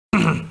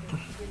If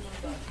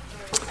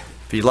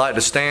you'd like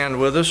to stand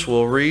with us,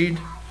 we'll read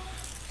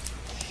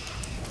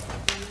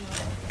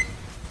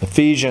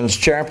Ephesians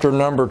chapter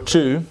number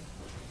 2.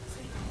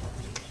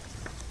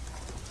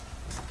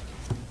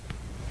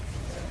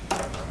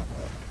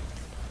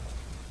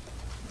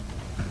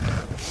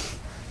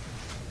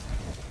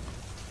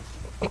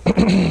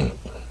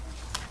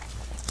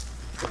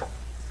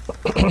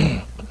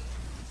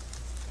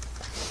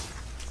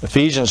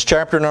 Ephesians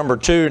chapter number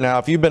 2. Now,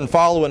 if you've been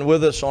following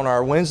with us on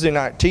our Wednesday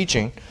night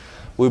teaching,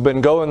 we've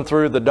been going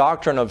through the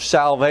doctrine of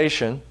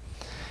salvation.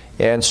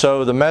 And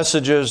so the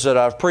messages that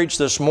I've preached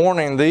this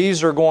morning,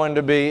 these are going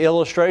to be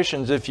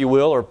illustrations, if you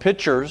will, or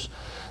pictures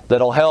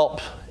that'll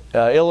help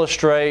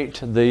illustrate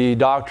the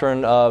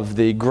doctrine of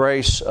the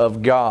grace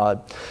of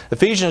God.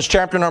 Ephesians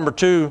chapter number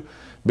 2,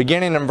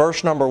 beginning in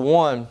verse number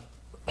 1.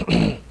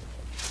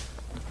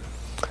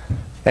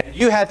 And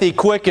you hath He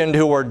quickened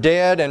who were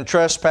dead in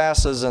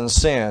trespasses and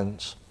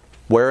sins,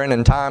 wherein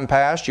in time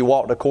past you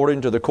walked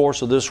according to the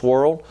course of this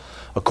world,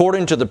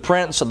 according to the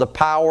prince of the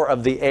power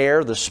of the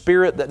air, the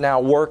spirit that now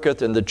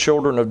worketh in the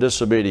children of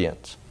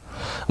disobedience,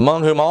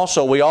 among whom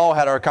also we all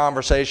had our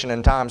conversation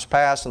in times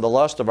past in the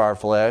lust of our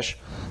flesh,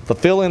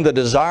 fulfilling the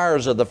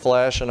desires of the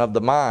flesh and of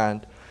the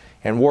mind,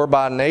 and were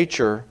by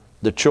nature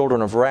the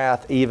children of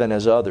wrath, even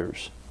as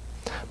others.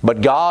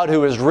 But God,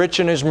 who is rich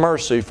in His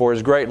mercy for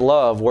His great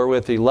love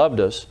wherewith He loved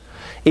us,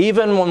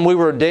 even when we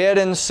were dead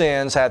in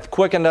sins, hath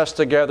quickened us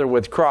together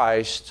with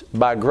Christ.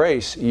 By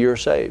grace ye are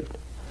saved.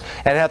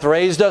 And hath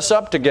raised us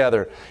up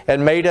together,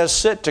 and made us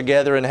sit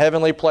together in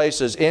heavenly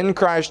places in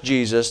Christ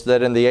Jesus,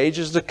 that in the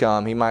ages to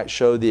come He might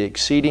show the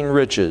exceeding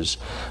riches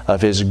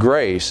of His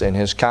grace and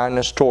His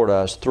kindness toward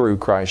us through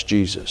Christ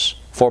Jesus.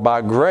 For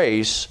by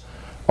grace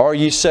are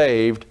ye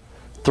saved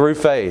through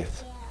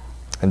faith.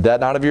 And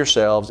that not of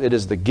yourselves, it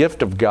is the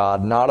gift of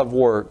God, not of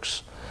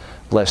works,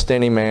 lest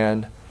any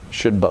man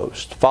should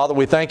boast. Father,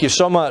 we thank You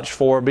so much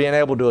for being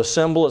able to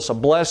assemble. It's a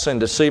blessing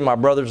to see my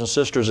brothers and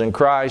sisters in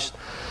Christ.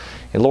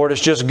 And Lord,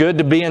 it's just good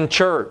to be in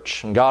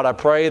church. And God, I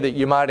pray that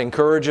You might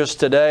encourage us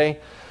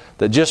today,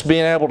 that just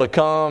being able to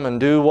come and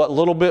do what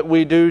little bit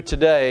we do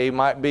today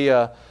might be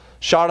a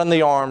shot in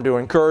the arm to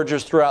encourage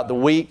us throughout the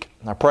week.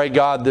 I pray,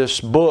 God,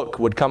 this book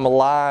would come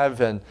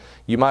alive and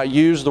You might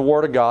use the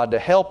Word of God to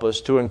help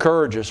us, to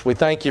encourage us. We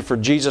thank You for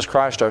Jesus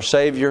Christ our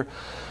Savior.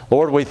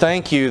 Lord, we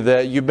thank You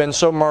that You've been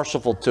so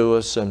merciful to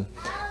us. And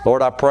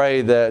Lord, I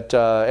pray that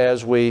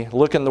as we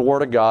look in the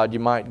Word of God, You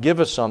might give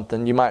us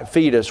something. You might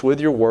feed us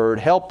with Your Word.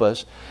 Help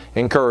us,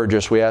 encourage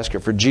us. We ask it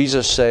for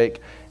Jesus' sake.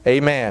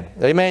 Amen.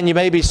 Amen. You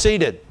may be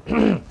seated.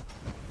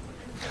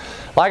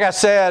 Like I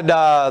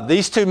said,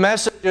 these two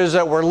messages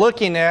that we're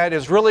looking at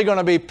is really going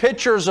to be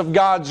pictures of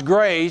God's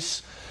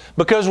grace,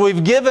 because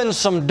we've given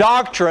some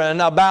doctrine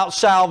about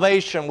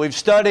salvation. We've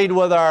studied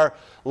with our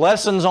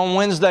lessons on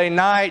Wednesday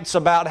nights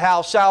about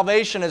how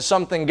salvation is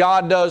something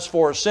God does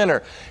for a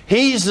sinner.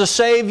 He's the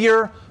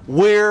Savior,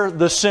 we're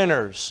the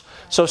sinners.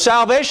 So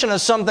salvation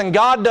is something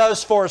God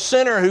does for a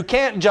sinner who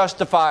can't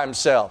justify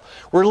himself.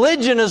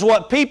 Religion is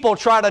what people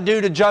try to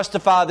do to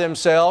justify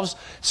themselves.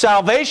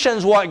 Salvation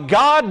is what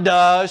God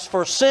does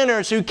for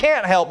sinners who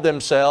can't help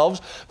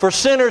themselves, for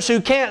sinners who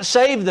can't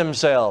save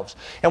themselves.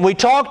 And we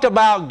talked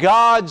about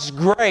God's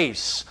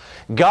grace.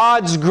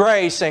 God's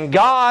grace, and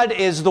God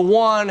is the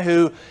one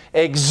who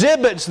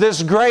exhibits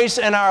this grace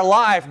in our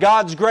life.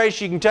 God's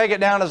grace, you can take it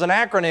down as an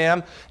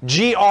acronym,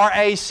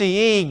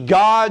 G-R-A-C-E,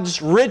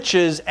 God's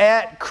riches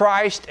at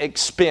Christ's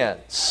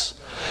expense.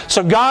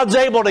 So God's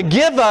able to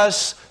give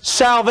us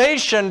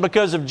salvation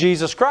because of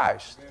Jesus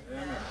Christ.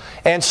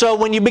 And so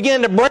when you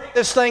begin to break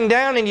this thing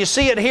down and you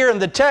see it here in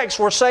the text,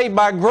 we're saved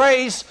by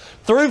grace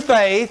through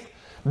faith,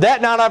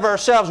 that not of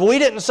ourselves. We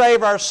didn't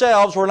save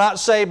ourselves. We're not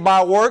saved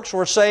by works.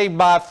 We're saved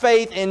by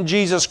faith in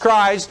Jesus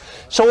Christ.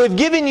 So we've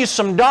given you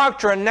some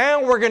doctrine.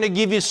 Now we're going to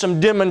give you some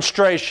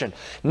demonstration.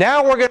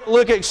 Now we're going to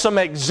look at some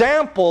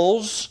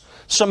examples,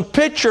 some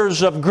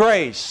pictures of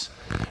grace.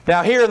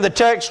 Now here in the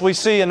text we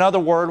see another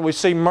word. We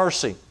see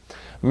mercy.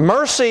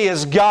 Mercy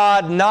is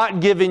God not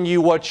giving you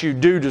what you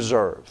do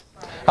deserve.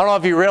 I don't know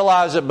if you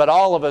realize it, but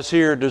all of us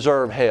here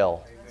deserve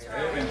hell.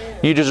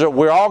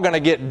 We're all going to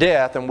get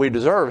death, and we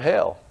deserve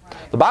hell.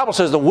 The Bible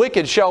says the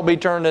wicked shall be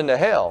turned into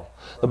hell.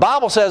 The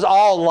Bible says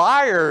all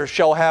liars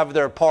shall have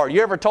their part.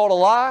 You ever told a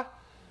lie?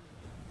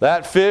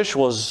 That fish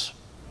was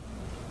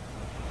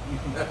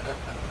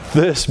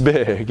this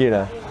big, you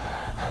know.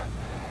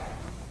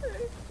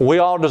 We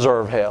all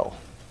deserve hell.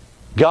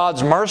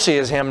 God's mercy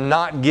is Him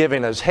not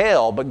giving us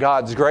hell, but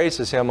God's grace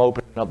is Him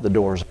opening up the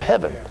doors of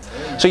heaven.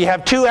 So you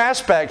have two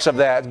aspects of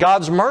that.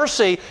 God's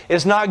mercy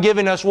is not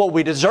giving us what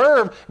we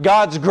deserve.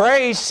 God's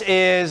grace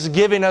is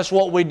giving us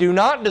what we do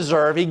not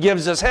deserve. He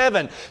gives us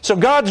heaven. So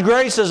God's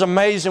grace is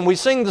amazing. We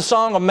sing the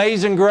song,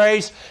 Amazing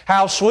Grace,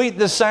 how sweet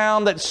the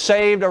sound that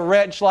saved a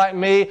wretch like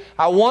me.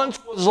 I once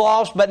was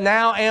lost, but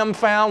now am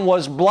found,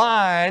 was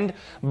blind,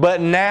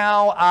 but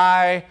now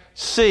I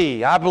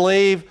see. I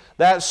believe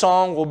that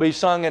song will be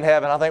sung in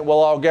heaven. I think we'll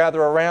all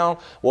gather around.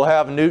 We'll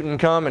have Newton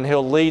come and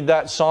he'll lead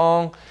that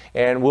song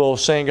and we'll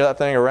sing that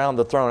thing around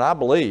the throne. I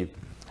believe.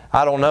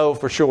 I don't know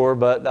for sure,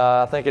 but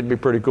I think it'd be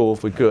pretty cool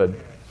if we could.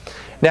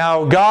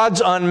 Now,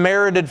 God's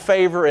unmerited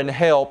favor and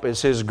help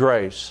is His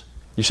grace.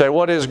 You say,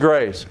 what is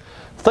grace?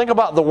 Think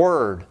about the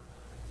word.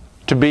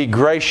 To be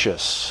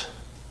gracious.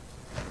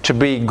 To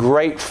be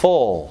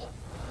grateful.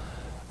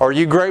 Are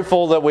you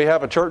grateful that we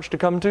have a church to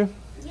come to?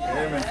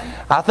 Amen.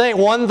 I think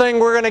one thing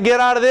we're going to get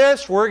out of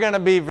this, we're going to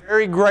be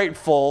very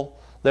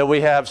grateful that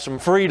we have some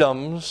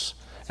freedoms.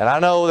 And I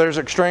know there's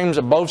extremes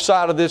at both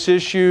sides of this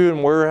issue,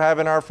 and we're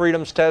having our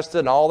freedoms tested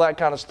and all that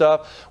kind of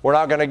stuff. We're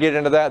not going to get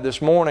into that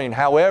this morning.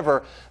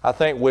 However, I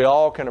think we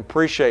all can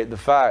appreciate the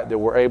fact that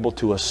we're able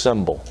to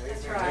assemble.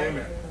 That's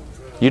right.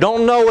 You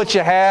don't know what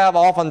you have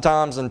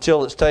oftentimes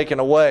until it's taken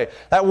away.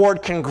 That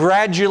word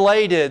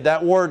congratulated,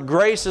 that word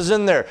grace is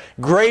in there.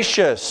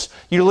 Gracious.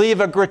 You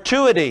leave a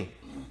gratuity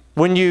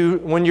when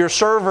your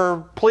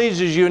server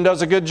pleases you and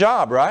does a good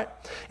job, right?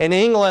 In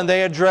England,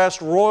 they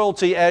addressed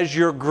royalty as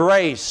your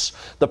grace.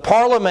 The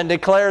Parliament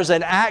declares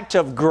an act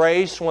of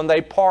grace when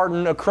they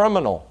pardon a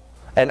criminal.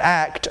 An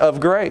act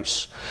of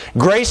grace.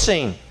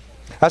 Gracing.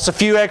 That's a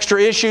few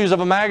extra issues of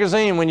a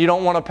magazine when you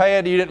don't want to pay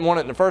it. You didn't want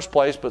it in the first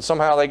place, but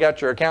somehow they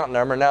got your account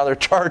number and now they're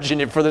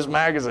charging you for this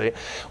magazine.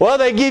 Well,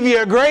 they give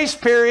you a grace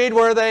period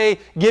where they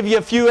give you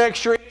a few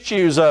extra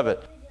issues of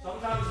it.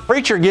 Sometimes the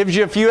preacher gives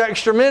you a few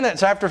extra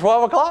minutes after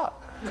 12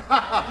 o'clock.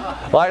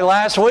 Like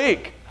last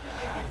week.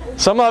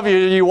 Some of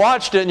you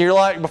watched it and you're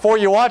like, before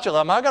you watch it,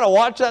 am I going to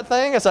watch that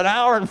thing? It's an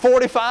hour and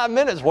 45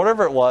 minutes,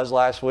 whatever it was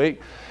last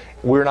week.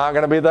 We're not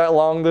going to be that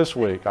long this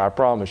week, I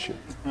promise you.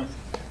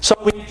 So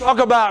when you talk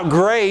about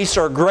grace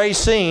or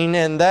gracing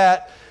in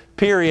that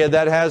period,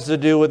 that has to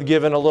do with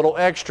giving a little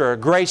extra.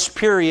 Grace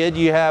period,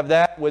 you have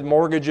that with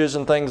mortgages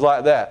and things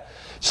like that.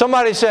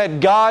 Somebody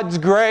said God's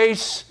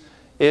grace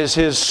is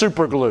His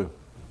super glue.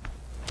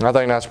 I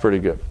think that's pretty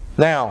good.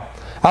 Now,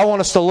 I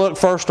want us to look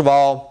first of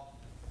all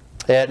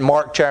at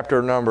Mark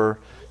chapter number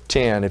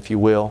 10, if you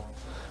will.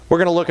 We're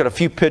going to look at a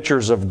few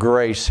pictures of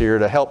grace here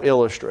to help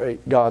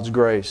illustrate God's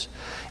grace.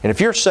 And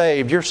if you're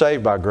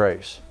saved by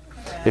grace.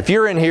 If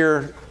you're in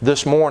here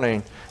this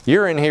morning,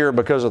 you're in here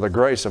because of the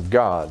grace of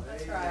God.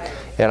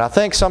 And I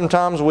think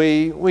sometimes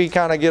we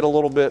kind of get a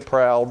little bit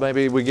proud.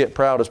 Maybe we get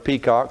proud as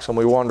peacocks and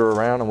we wander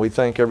around and we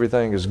think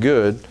everything is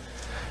good.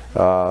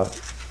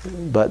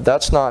 But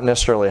that's not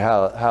necessarily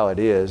how it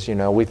is. You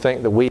know, we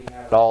think that we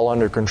have it all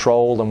under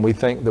control and we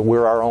think that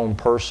we're our own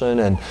person.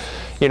 And,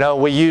 you know,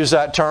 we use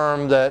that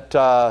term that,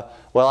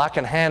 well, I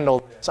can handle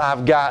this.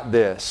 I've got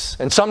this.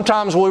 And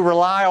sometimes we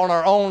rely on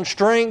our own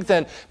strength,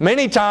 and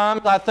many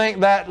times I think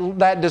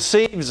that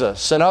deceives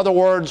us. In other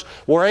words,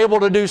 we're able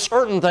to do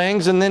certain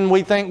things and then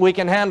we think we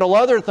can handle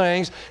other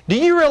things. Do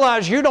you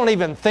realize you don't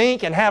even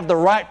think and have the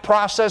right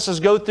processes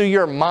go through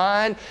your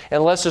mind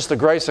unless it's the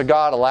grace of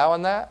God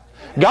allowing that?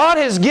 God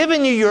has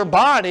given you your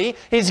body.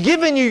 He's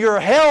given you your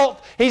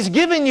health. He's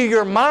given you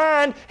your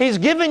mind. He's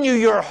given you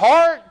your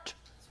heart.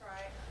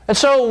 And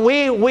so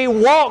we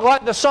walk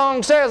like the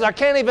song says, I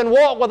can't even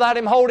walk without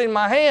Him holding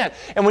my hand.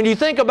 And when you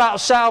think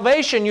about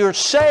salvation, you're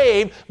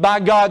saved by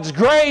God's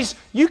grace.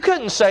 You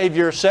couldn't save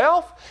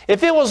yourself.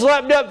 If it was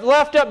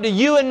left up to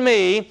you and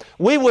me,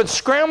 we would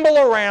scramble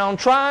around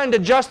trying to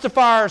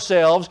justify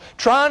ourselves,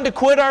 trying to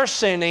quit our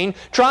sinning,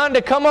 trying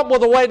to come up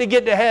with a way to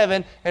get to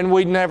heaven, and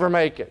we'd never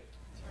make it.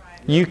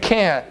 You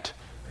can't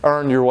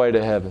earn your way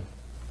to heaven.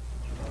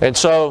 And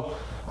so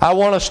I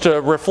want us to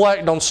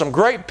reflect on some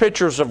great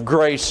pictures of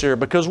grace here,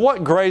 because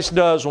what grace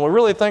does, when we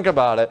really think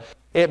about it,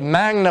 it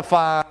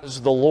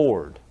magnifies the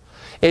Lord.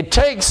 It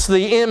takes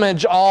the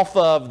image off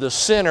of the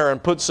sinner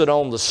and puts it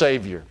on the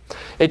Savior.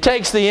 It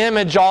takes the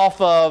image off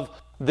of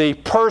the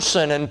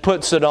person and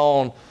puts it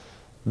on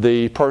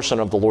the person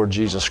of the Lord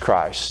Jesus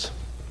Christ,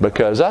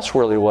 because that's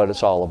really what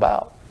it's all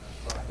about.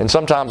 And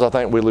sometimes I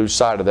think we lose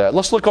sight of that.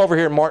 Let's look over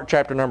here in Mark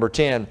chapter number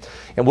 10,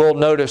 and we'll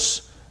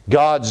notice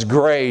God's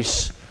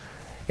grace.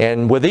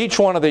 And with each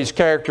one of these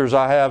characters,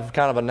 I have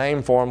kind of a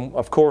name for him.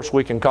 Of course,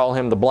 we can call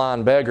him the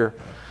blind beggar.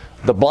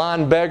 The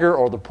blind beggar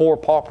or the poor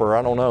pauper,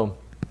 I don't know.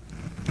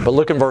 But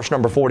look in verse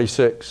number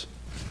 46.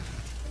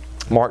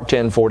 Mark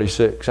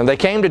 10:46. And they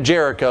came to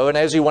Jericho, and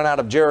as he went out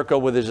of Jericho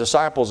with his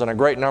disciples and a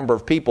great number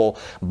of people,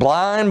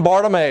 blind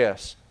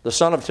Bartimaeus, the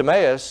son of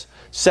Timaeus,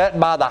 sat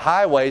by the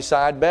highway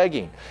side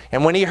begging.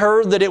 And when he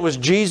heard that it was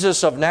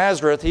Jesus of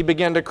Nazareth, he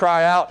began to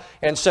cry out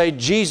and say,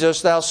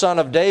 Jesus, thou son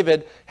of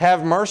David,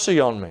 have mercy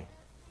on me.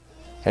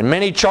 And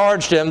many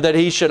charged him that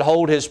he should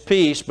hold his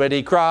peace, but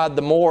he cried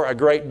the more a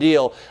great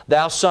deal,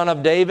 Thou son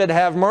of David,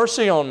 have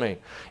mercy on me.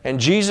 And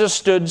Jesus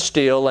stood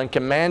still and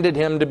commanded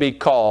him to be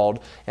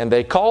called. And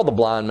they called the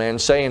blind man,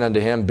 saying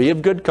unto him, Be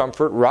of good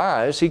comfort,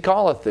 rise, he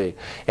calleth thee.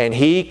 And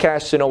he,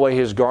 casting away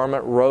his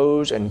garment,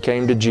 rose and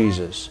came to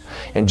Jesus.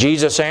 And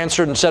Jesus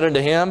answered and said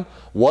unto him,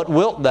 What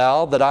wilt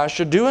thou that I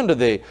should do unto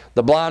thee?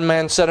 The blind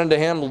man said unto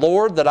him,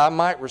 Lord, that I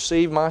might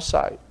receive my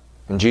sight.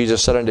 And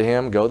Jesus said unto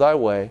him, Go thy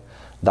way,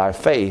 thy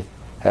faith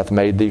hath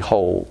made thee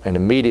whole. And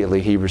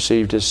immediately he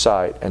received his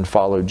sight and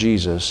followed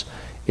Jesus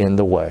in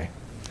the way.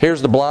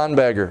 Here's the blind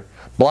beggar.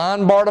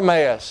 Blind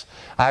Bartimaeus.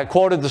 I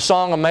quoted the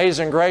song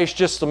Amazing Grace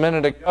just a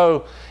minute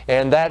ago,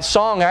 and that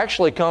song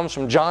actually comes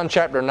from John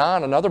chapter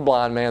 9, another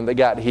blind man that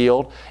got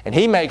healed. And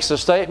he makes the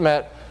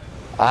statement,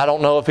 I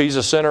don't know if he's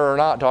a sinner or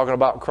not, talking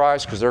about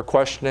Christ, because they're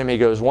questioning him. He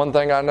goes, one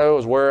thing I know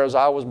is whereas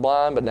I was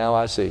blind, but now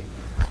I see.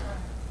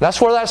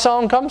 That's where that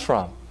song comes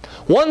from.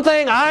 One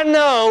thing I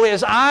know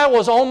is I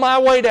was on my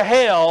way to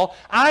hell.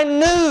 I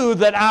knew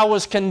that I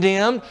was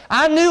condemned.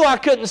 I knew I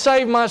couldn't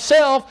save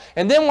myself.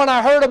 And then when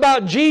I heard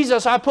about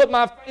Jesus, I put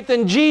my faith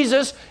in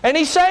Jesus and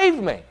He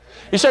saved me.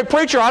 You say,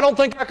 preacher, I don't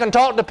think I can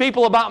talk to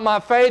people about my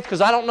faith because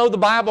I don't know the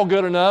Bible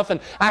good enough and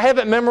I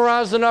haven't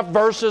memorized enough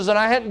verses and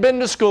I hadn't been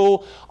to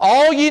school.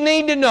 All you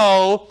need to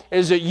know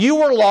is that you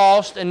were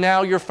lost and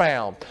now you're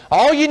found.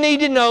 All you need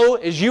to know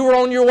is you were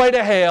on your way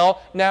to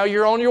hell, now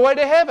you're on your way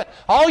to heaven.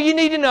 All you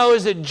need to know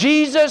is that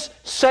Jesus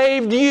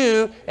saved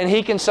you and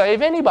He can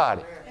save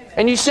anybody.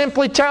 And you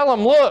simply tell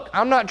them, look,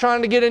 I'm not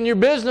trying to get in your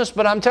business,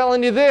 but I'm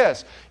telling you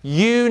this.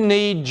 You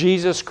need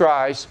Jesus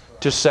Christ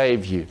to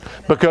save you,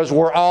 because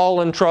we're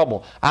all in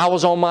trouble. I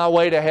was on my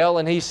way to hell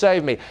and He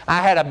saved me. I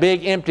had a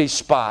big empty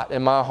spot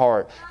in my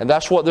heart, and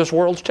that's what this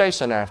world's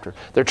chasing after.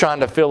 They're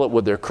trying to fill it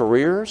with their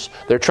careers.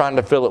 They're trying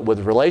to fill it with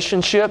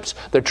relationships.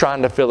 They're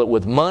trying to fill it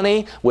with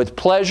money, with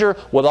pleasure,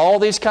 with all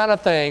these kind of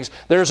things.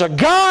 There's a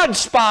God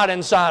spot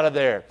inside of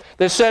there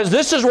that says,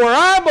 this is where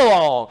I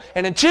belong,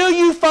 and until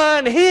you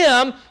find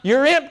Him,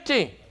 you're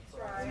empty.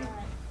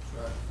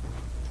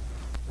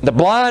 The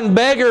blind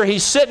beggar,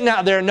 he's sitting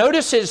out there.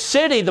 Notice his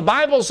city. The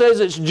Bible says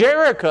it's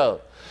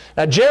Jericho.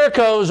 Now,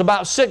 Jericho is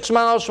about 6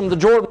 miles from the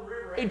Jordan River,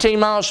 18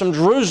 miles from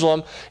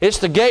Jerusalem. It's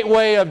the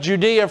gateway of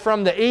Judea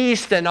from the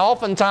east, and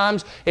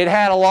oftentimes it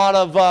had a lot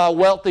of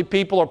wealthy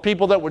people or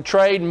people that would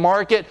trade and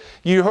market.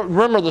 You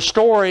remember the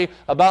story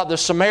about the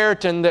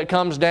Samaritan that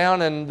comes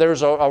down, and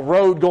there's a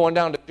road going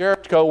down to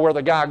Jericho where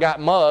the guy got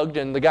mugged,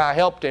 and the guy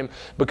helped him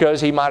because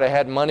he might have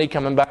had money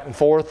coming back and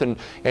forth and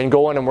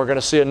going, and we're going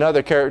to see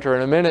another character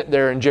in a minute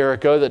there in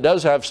Jericho that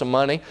does have some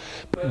money.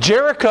 But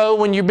Jericho,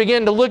 when you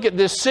begin to look at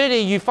this city,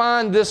 you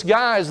find this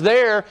guy's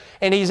there,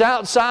 and he's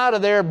outside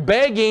of there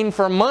begging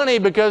for money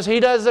because he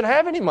doesn't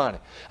have any money.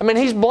 I mean,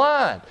 he's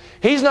blind.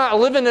 He's not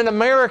living in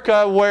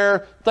America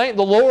where, thank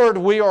the Lord,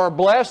 we are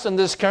blessed in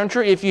this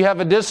country. If you have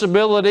a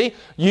disability,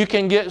 you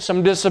can get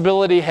some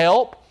disability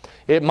help.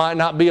 It might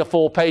not be a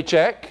full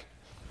paycheck.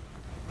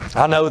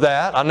 I know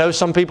that. I know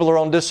some people are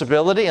on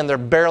disability and they're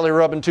barely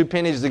rubbing 2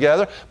 pennies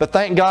together, but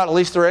thank God at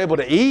least they're able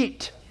to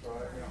eat.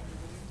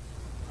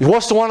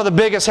 What's one of the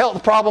biggest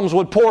health problems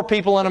with poor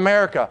people in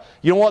America?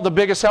 You know what the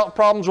biggest health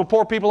problems with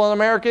poor people in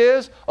America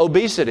is?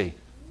 Obesity.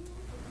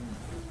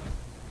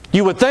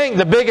 You would think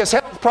the biggest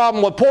health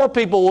problem with poor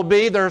people would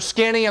be they're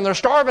skinny and they're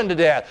starving to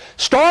death.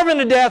 Starving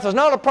to death is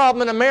not a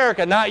problem in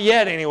America, not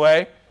yet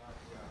anyway.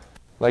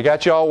 They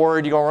got you all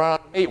worried you're going to run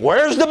out of meat.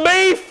 Where's the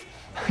beef?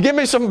 Give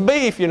me some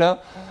beef, you know.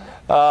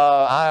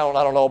 I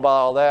don't know about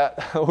all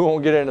that. We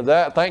won't get into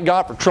that. Thank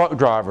God for truck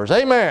drivers.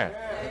 Amen.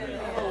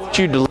 What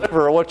you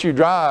deliver or what you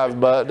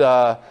drive,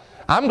 but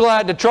I'm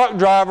glad the truck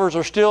drivers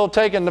are still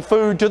taking the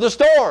food to the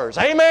stores.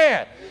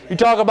 Amen. You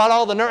talk about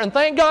all the nurses, and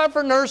thank God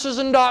for nurses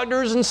and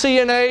doctors and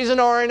CNAs and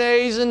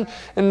RNAs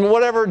and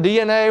whatever,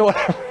 DNA,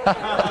 whatever.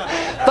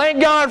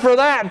 Thank God for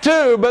that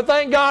too, but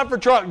thank God for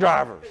truck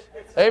drivers.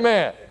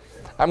 Amen.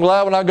 I'm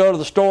glad when I go to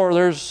the store,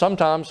 there's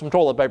sometimes some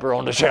toilet paper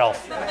on the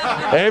shelf.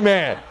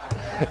 Amen.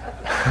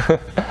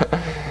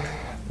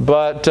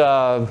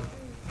 But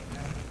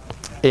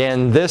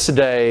in this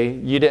day,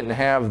 you didn't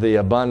have the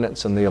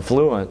abundance and the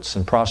affluence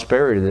and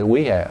prosperity that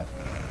we have.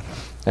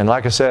 And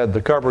like I said,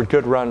 the cupboard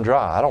could run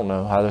dry. I don't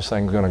know how this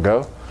thing's going to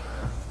go.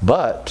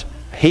 But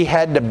he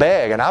had to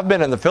beg. And I've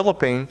been in the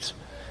Philippines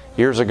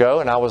years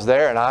ago, and I was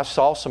there, and I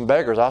saw some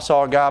beggars. I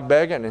saw a guy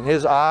begging, and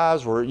his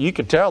eyes were, you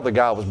could tell the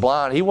guy was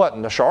blind. He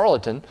wasn't a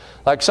charlatan.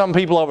 Like some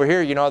people over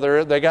here, you know,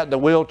 they got the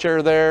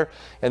wheelchair there,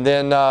 and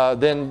then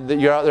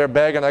you're out there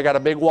begging, they got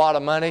a big wad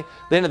of money.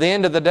 Then at the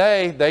end of the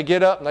day, they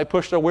get up and they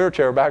push their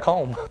wheelchair back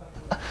home.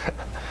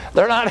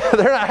 They're not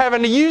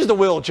having to use the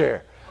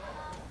wheelchair.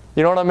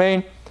 You know what I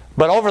mean?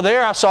 But over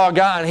there I saw a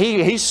guy, and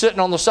he's sitting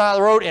on the side of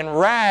the road in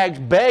rags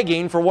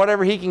begging for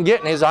whatever he can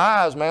get. And his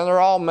eyes, man, they're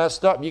all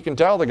messed up. You can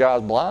tell the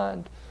guy's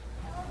blind.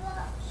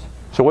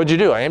 So what'd you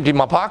do? I emptied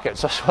my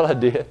pockets. That's what I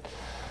did.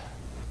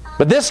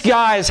 But this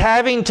guy is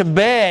having to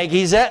beg.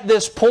 He's at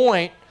this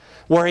point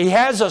where he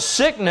has a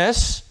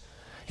sickness.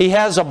 He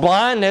has a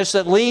blindness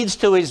that leads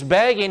to his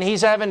begging.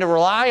 He's having to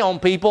rely on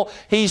people.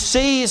 He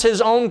sees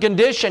his own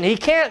condition. He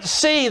can't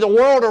see the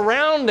world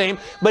around him,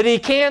 but he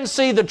can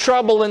see the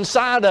trouble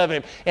inside of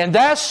him. And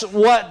that's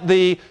what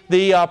the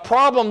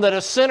problem that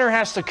a sinner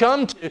has to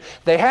come to.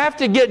 They have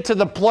to get to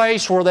the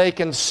place where they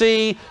can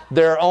see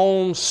their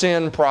own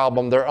sin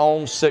problem, their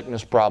own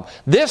sickness problem.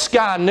 This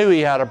guy knew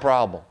he had a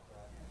problem.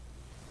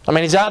 I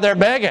mean, he's out there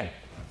begging.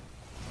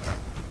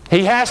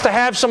 He has to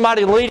have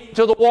somebody lead him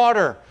to the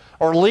water,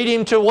 or lead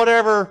him to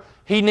whatever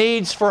he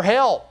needs for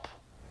help.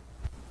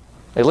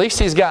 At least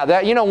he's got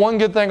that. You know, one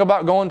good thing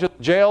about going to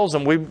jails,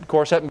 and we, of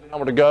course, haven't been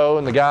able to go,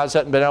 and the guys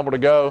haven't been able to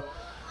go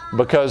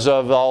because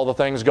of all the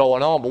things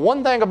going on. But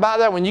one thing about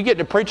that, when you get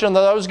to preaching to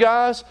those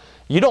guys,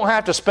 you don't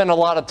have to spend a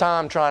lot of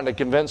time trying to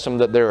convince them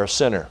that they're a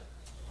sinner,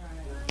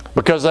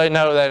 because they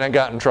know they ain't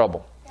got in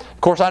trouble.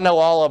 Of course, I know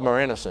all of them are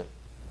innocent.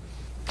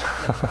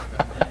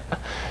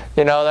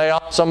 You know,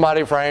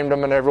 somebody framed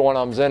them and every one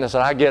of them's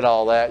innocent. I get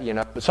all that, you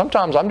know. But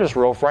sometimes I'm just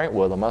real frank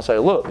with them. I say,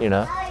 look, you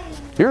know,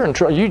 you're in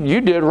trouble.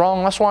 You did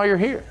wrong. That's why you're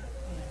here.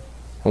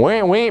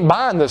 And we ain't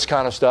buying this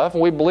kind of stuff,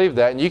 and we believe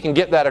that. And you can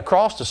get that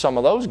across to some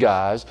of those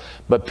guys.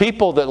 But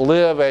people that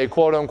live a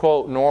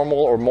quote-unquote normal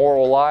or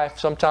moral life,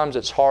 sometimes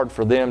it's hard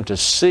for them to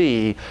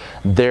see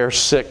their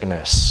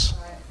sickness.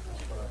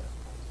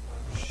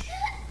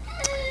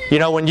 You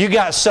know, when you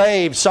got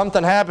saved,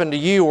 something happened to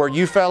you where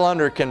you fell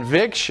under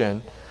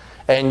conviction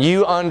and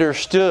you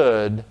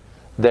understood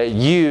that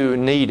you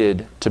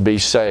needed to be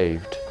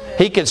saved.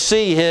 He could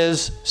see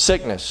his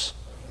sickness.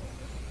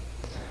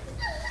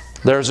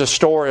 There's a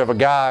story of a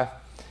guy,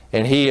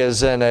 and he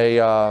is in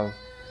a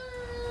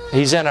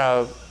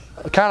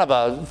kind of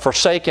a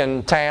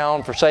forsaken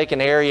town, forsaken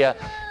area,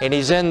 and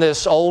he's in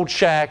this old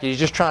shack. He's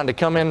just trying to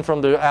come in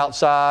from the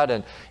outside,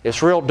 and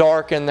it's real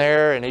dark in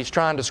there, and he's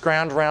trying to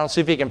scrounge around,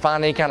 see if he can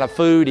find any kind of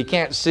food. He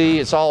can't see.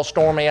 It's all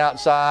stormy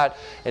outside,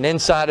 and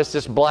inside it's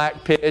this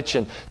black pitch.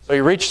 And so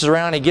he reaches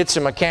around, he gets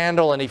him a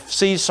candle, and he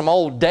sees some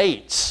old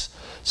dates.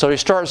 So he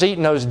starts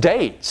eating those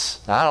dates.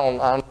 I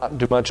don't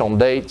do much on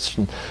dates.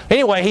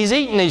 Anyway, he's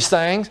eating these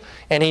things,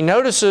 and he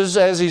notices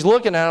as he's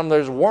looking at them,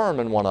 there's a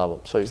worm in one of them.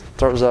 So he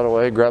throws that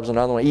away, grabs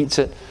another one, eats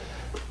it.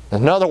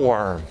 Another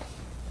worm.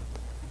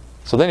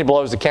 So then he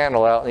blows the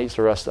candle out and eats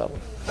the rest of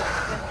them.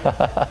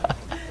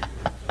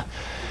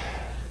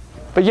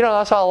 But you know,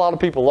 that's how a lot of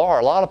people are.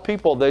 A lot of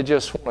people, they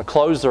just want to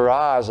close their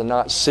eyes and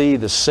not see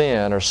the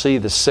sin or see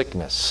the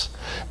sickness.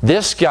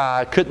 This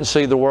guy couldn't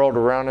see the world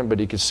around him, but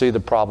he could see the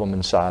problem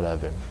inside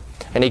of him.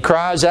 And he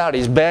cries out,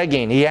 he's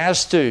begging, he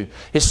has to.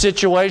 His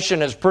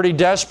situation is pretty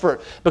desperate,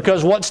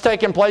 because what's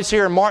taking place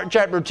here in Mark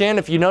chapter 10,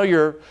 if you know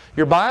your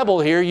Bible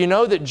here, you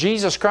know that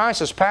Jesus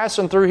Christ is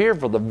passing through here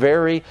for the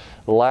very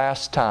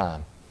last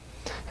time.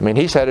 I mean,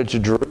 he's headed to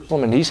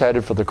Jerusalem and he's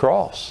headed for the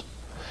cross.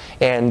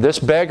 And this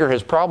beggar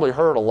has probably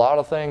heard a lot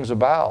of things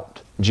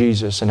about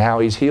Jesus and how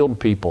he's healed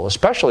people,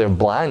 especially of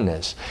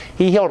blindness.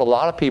 He healed a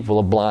lot of people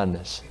of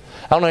blindness.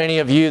 I don't know any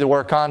of you that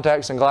wear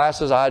contacts and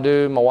glasses. I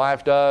do. My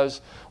wife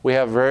does. We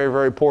have very,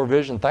 very poor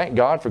vision. Thank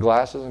God for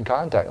glasses and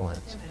contact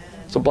lenses.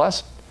 It's a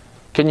blessing.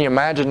 Can you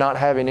imagine not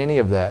having any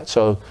of that?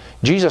 So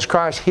Jesus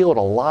Christ healed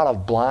a lot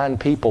of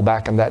blind people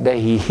back in that day.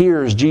 He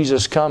hears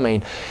Jesus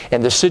coming,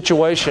 and the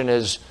situation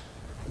is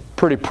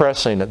pretty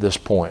pressing at this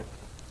point.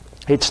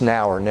 It's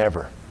now or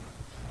never.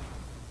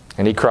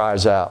 And he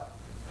cries out.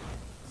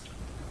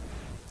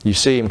 You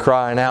see him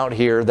crying out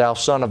here, "Thou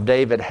Son of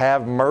David,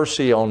 have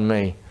mercy on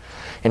me."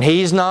 And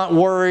he's not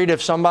worried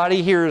if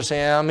somebody hears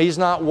him. He's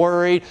not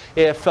worried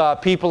if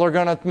people are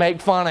going to make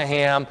fun of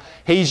him.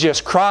 He's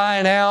just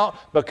crying out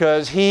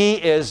because he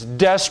is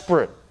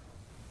desperate.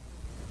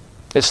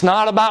 It's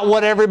not about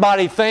what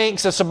everybody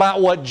thinks. It's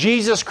about what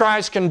Jesus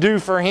Christ can do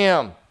for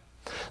him.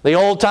 The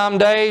old-time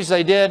days,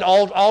 they did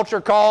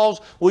altar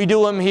calls. We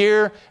do them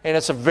here, and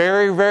it's a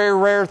very, very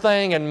rare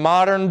thing in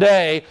modern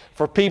day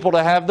for people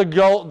to have the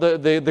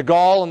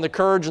gall and the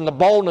courage and the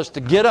boldness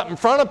to get up in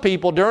front of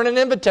people during an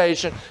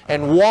invitation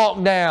and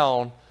walk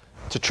down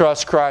to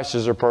trust Christ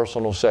as their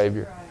personal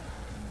Savior.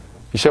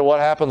 You say, what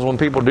happens when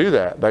people do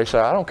that? They say,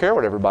 I don't care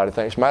what everybody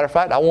thinks. Matter of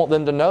fact, I want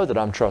them to know that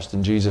I'm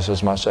trusting Jesus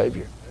as my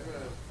Savior.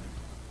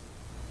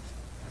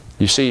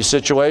 You see his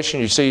situation,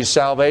 you see his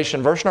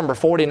salvation. Verse number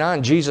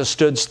 49, Jesus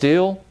stood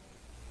still.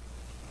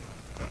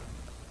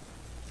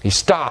 He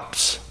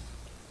stops.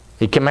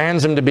 He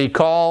commands him to be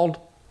called.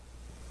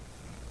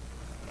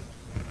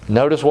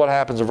 Notice what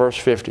happens in verse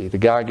 50. The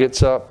guy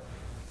gets up.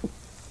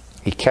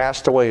 He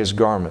cast away his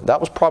garment.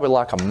 That was probably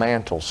like a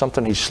mantle,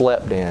 something he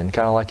slept in,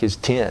 kind of like his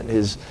tent.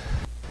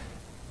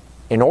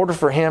 In order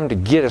for him to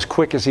get as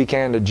quick as he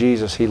can to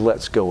Jesus, he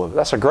lets go of it.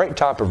 That's a great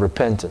type of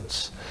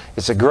repentance.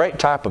 It's a great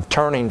type of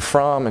turning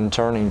from and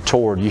turning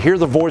toward. You hear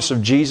the voice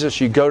of Jesus,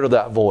 you go to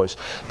that voice.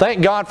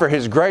 Thank God for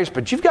His grace,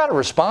 but you've got to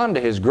respond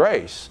to His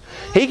grace.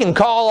 He can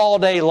call all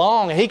day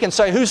long, and He can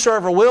say,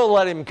 whosoever will,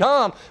 let him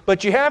come,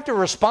 but you have to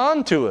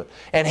respond to it.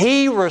 And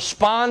he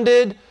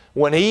responded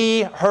when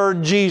he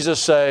heard Jesus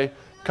say,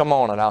 come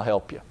on and I'll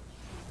help you.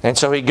 And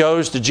so he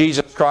goes to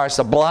Jesus Christ,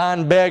 the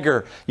blind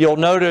beggar. You'll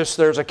notice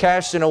there's a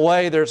casting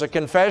away, there's a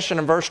confession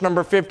in verse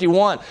number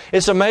 51.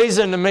 It's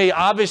amazing to me.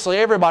 Obviously,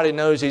 everybody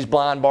knows he's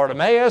blind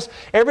Bartimaeus.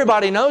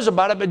 Everybody knows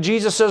about it, but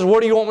Jesus says,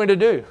 what do you want me to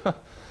do?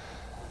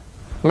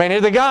 I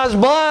mean, the guy's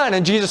blind,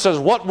 and Jesus says,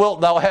 what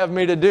wilt thou have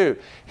me to do?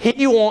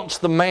 He wants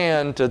the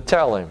man to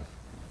tell him.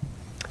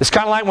 It's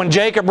kind of like when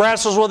Jacob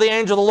wrestles with the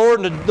angel of the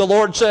Lord, and the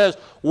Lord says,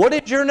 what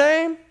is your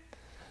name?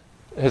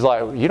 He's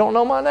like, you don't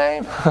know my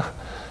name?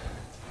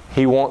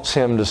 He wants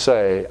him to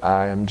say,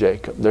 I am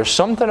Jacob. There's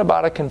something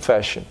about a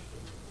confession.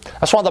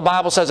 That's why the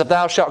Bible says, if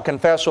thou shalt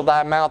confess with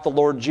thy mouth the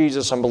Lord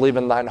Jesus and believe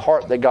in thine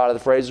heart that God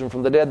hath raised him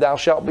from the dead, thou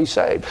shalt be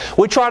saved.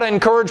 We try to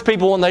encourage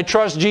people when they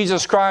trust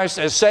Jesus Christ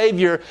as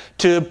Savior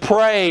to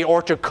pray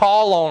or to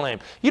call on Him.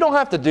 You don't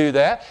have to do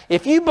that.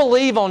 If you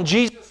believe on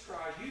Jesus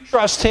Christ, you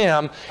trust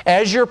Him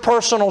as your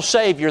personal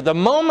Savior, the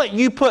moment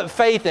you put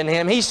faith in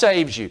Him, He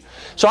saves you.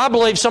 So I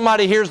believe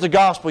somebody hears the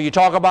gospel. You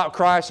talk about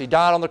Christ. He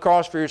died on the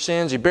cross for your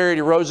sins. He buried,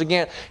 He rose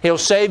again. He'll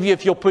save you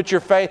if you'll put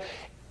your faith.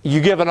 You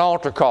give an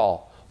altar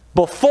call.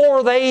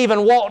 Before they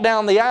even walk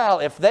down the aisle,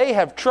 if they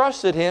have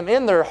trusted Him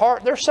in their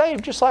heart, they're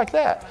saved just like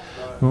that.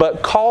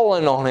 But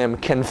calling on Him,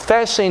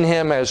 confessing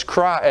Him as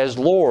Christ, as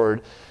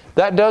Lord,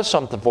 that does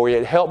something for you.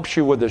 It helps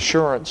you with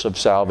assurance of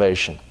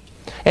salvation.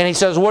 And He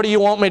says, what do you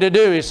want me to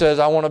do? He says,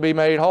 I want to be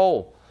made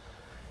whole.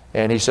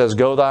 And He says,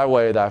 go thy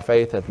way, thy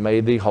faith hath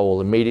made thee whole.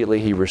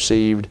 Immediately he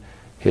received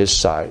his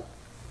sight.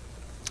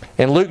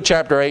 In Luke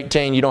chapter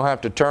 18, you don't have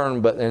to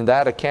turn, but in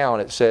that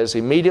account it says,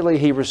 immediately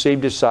he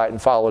received his sight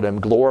and followed Him,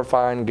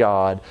 glorifying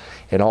God.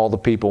 And all the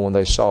people, when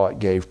they saw it,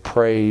 gave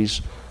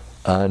praise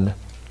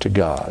unto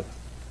God.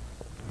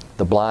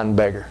 The blind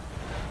beggar.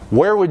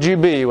 Where would you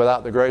be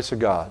without the grace of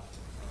God?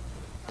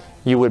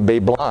 You would be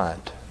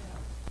blind.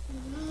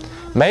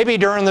 Maybe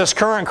during this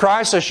current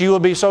crisis you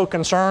would be so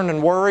concerned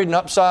and worried and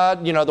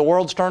upside, the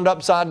world's turned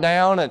upside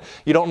down and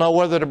you don't know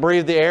whether to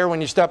breathe the air when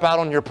you step out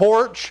on your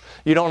porch.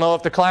 You don't know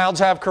if the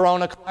clouds have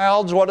corona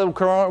clouds. What do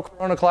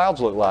corona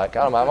clouds look like?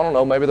 I don't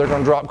know. Maybe they're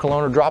going to drop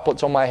corona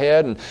droplets on my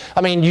head. And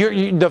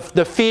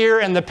the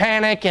fear and the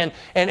panic and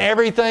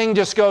everything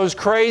just goes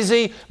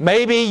crazy.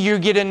 Maybe you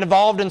get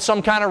involved in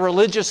some kind of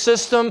religious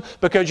system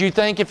because you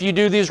think if you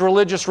do these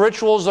religious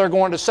rituals they're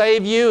going to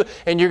save you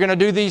and you're going to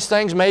do these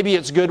things. Maybe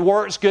it's good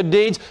works, good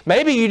deeds.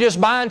 Maybe you just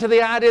buy into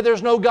the idea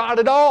there's no God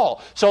at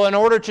all. So in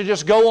order to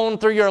just go on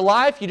through your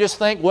life, you just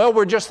think, well,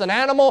 we're just an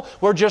animal.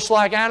 We're just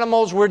like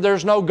animals.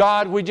 There's no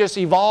God. We just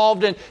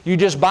evolved, and you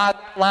just buy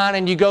that line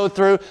and you go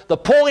through. The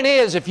point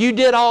is, if you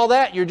did all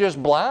that, you're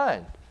just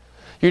blind.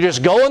 You're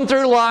just going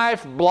through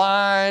life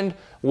blind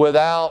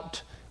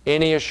without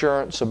any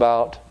assurance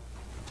about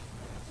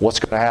what's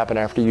going to happen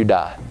after you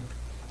die.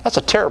 That's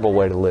a terrible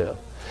way to live.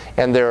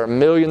 And there are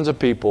millions of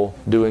people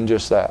doing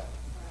just that.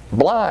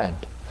 Blind.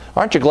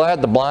 Aren't you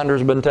glad the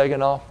blinders have been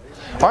taken off?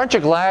 Aren't you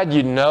glad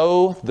you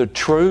know the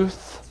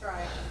truth? That's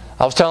right.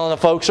 I was telling the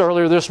folks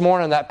earlier this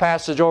morning that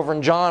passage over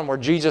in John where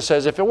Jesus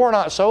says, if it were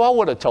not so, I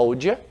would have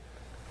told you.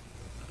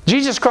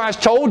 Jesus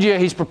Christ told you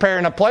He's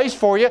preparing a place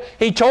for you.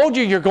 He told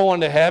you you're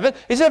going to heaven.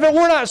 He said, if it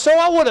were not so,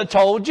 I would have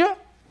told you.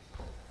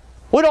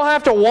 We don't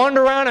have to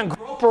wander around and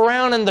grope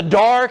around in the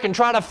dark and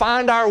try to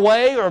find our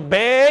way or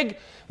beg.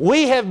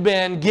 We have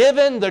been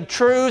given the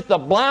truth. The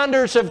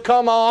blinders have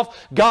come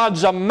off.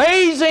 God's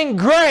amazing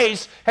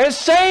grace has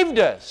saved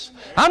us.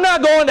 I'm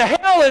not going to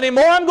hell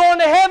anymore. I'm going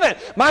to heaven.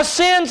 My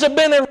sins have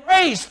been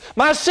erased.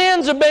 My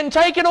sins have been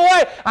taken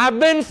away. I've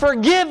been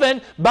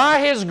forgiven by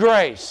His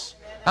grace.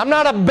 I'm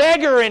not a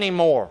beggar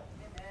anymore.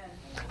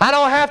 I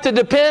don't have to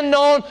depend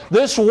on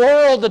this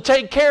world to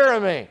take care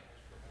of me.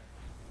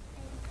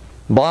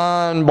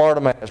 Blind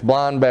Bartimaeus,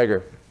 blind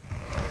beggar.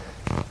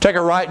 Take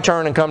a right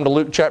turn and come to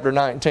Luke chapter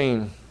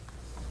 19.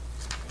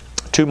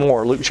 Two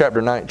more, Luke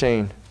chapter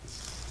 19.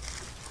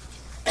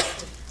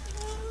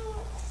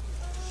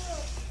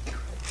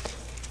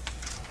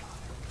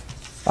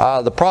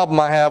 The problem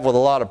I have with a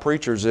lot of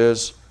preachers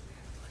is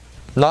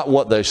not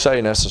what they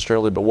say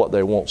necessarily, but what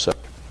they won't say.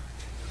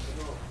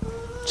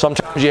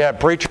 Sometimes you have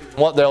preachers, and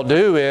what they'll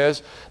do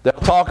is they'll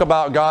talk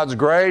about God's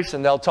grace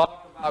and they'll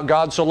talk about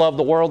God so loved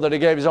the world that He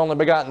gave His only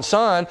begotten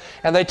Son.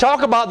 And they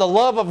talk about the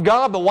love of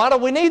God, but why do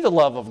we need the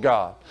love of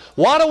God?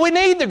 Why do we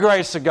need the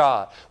grace of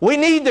God? We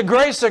need the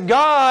grace of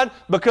God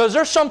because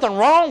there's something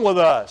wrong with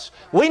us.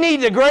 We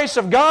need the grace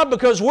of God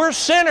because we're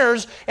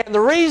sinners, and the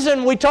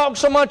reason we talk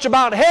so much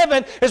about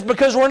heaven is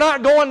because we're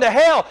not going to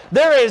hell.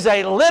 There is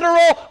a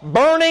literal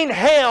burning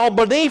hell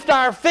beneath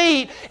our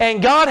feet,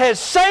 and God has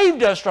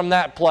saved us from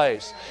that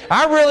place.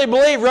 I really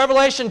believe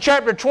Revelation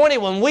chapter 20,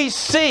 when we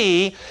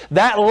see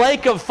that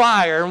lake of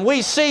fire and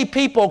we see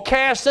people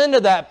cast into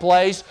that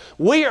place,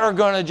 we are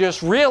going to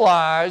just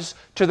realize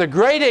to the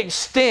great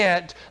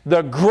extent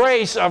the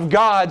grace of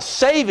God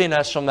saving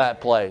us from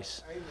that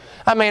place.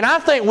 I mean, I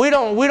think we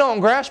don't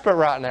grasp it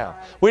right now.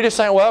 We just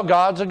think, well,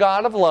 God's a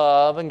God of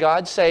love, and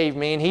God saved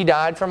me, and He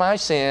died for my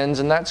sins,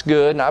 and that's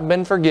good, and I've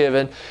been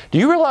forgiven. Do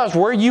you realize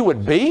where you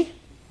would be?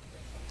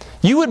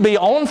 You would be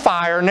on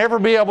fire, never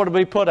be able to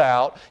be put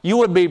out. You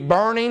would be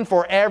burning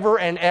forever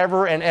and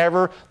ever and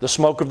ever. The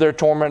smoke of their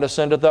torment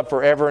ascendeth up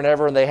forever and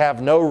ever, and they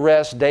have no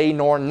rest day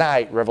nor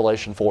night,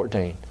 Revelation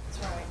 14.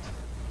 That's right.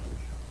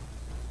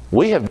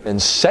 We have been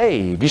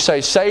saved. You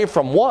say, saved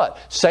from what?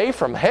 Saved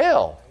from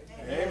hell.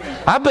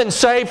 Amen. I've been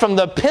saved from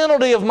the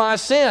penalty of my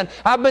sin.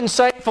 I've been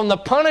saved from the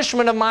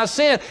punishment of my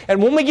sin.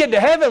 And when we get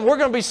to heaven, we're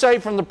going to be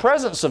saved from the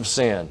presence of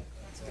sin.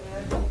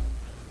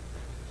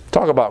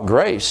 Talk about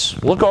grace.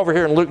 Look over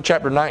here in Luke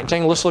chapter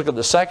 19. Let's look at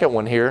the second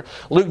one here.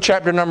 Luke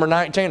chapter number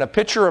 19, a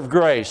picture of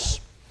grace.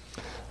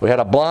 We had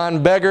a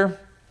blind beggar.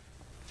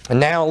 And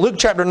now Luke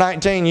chapter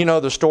 19, you know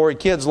the story.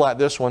 Kids like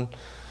this one.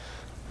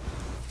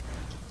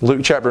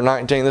 Luke chapter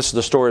 19, this is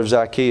the story of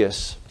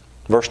Zacchaeus.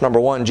 Verse number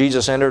 1,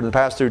 Jesus entered and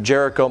passed through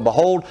Jericho. And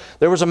behold,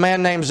 there was a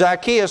man named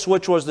Zacchaeus,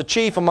 which was the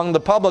chief among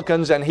the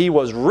publicans, and he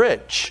was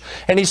rich.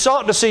 And he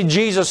sought to see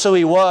Jesus who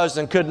he was,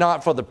 and could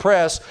not for the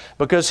press,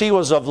 because he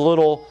was of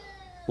little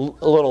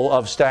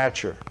of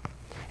stature.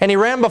 And he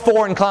ran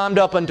before and climbed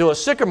up into a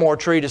sycamore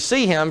tree to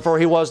see him, for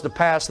he was to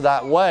pass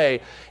that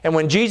way. And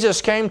when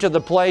Jesus came to the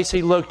place,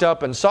 he looked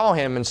up and saw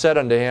him, and said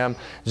unto him,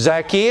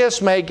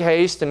 Zacchaeus, make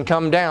haste and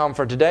come down,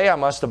 for today I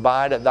must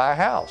abide at thy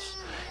house.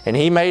 And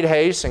he made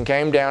haste and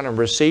came down and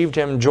received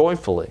him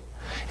joyfully.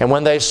 And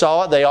when they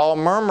saw it, they all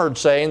murmured,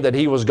 saying that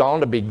he was gone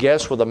to be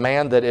guest with a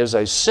man that is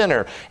a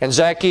sinner. And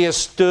Zacchaeus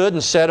stood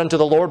and said unto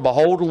the Lord,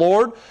 Behold,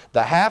 Lord,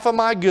 the half of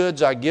my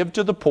goods I give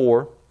to the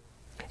poor.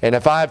 And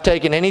if I have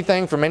taken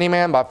anything from any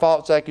man by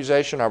false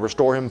accusation, I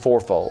restore him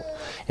fourfold.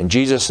 And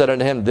Jesus said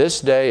unto him, This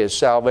day is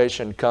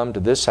salvation come to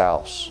this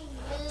house,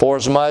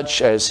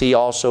 forasmuch as he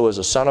also is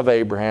a son of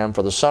Abraham.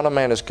 For the Son of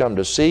Man is come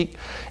to seek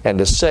and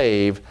to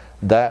save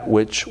that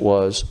which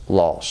was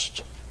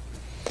lost.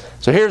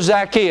 So here's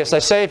Zacchaeus. They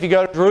say if you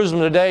go to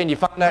Jerusalem today and you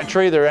find that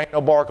tree, there ain't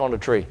no bark on the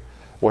tree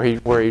where he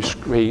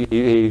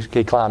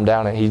climbed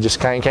down and he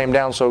just came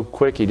down so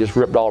quick he just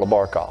ripped all the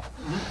bark off.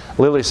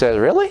 Lily says,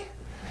 really?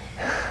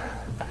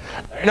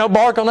 There ain't no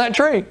bark on that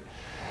tree.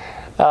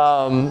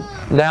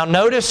 Now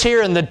notice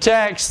here in the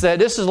text that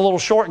this is a little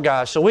short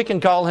guy, so we can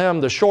call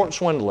him the short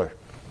swindler.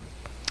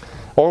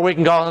 Or we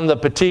can call him the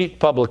petite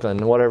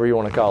publican, whatever you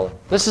want to call him.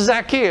 This is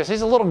Zacchaeus.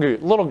 He's a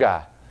little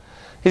guy.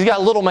 He's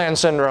got little man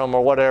syndrome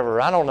or whatever.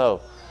 I don't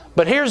know.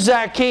 But here's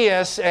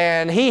Zacchaeus,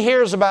 and he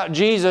hears about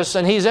Jesus,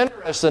 and he's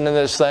interested in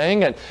this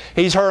thing. And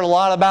he's heard a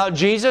lot about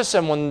Jesus,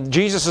 and when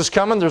Jesus is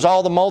coming, there's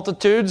all the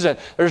multitudes, and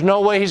there's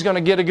no way he's going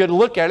to get a good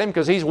look at him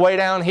because he's way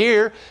down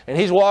here, and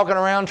he's walking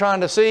around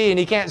trying to see, and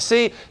he can't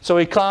see, so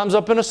he climbs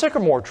up in a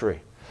sycamore tree.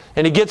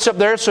 And he gets up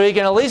there so he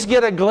can at least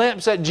get a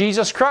glimpse at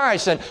Jesus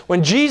Christ. And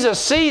when Jesus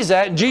sees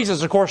that,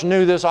 Jesus of course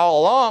knew this all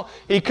along,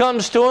 he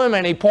comes to him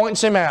and he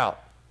points him out.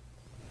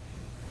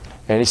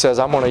 And he says,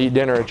 I'm going to eat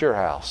dinner at your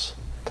house.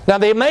 Now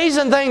the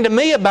amazing thing to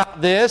me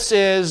about this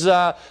is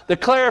the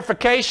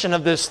clarification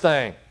of this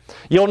thing.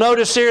 You'll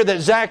notice here that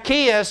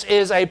Zacchaeus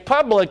is a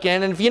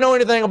publican, and if you know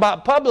anything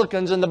about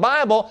publicans in the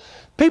Bible,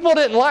 people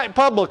didn't like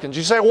publicans.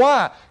 You say,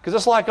 why? Because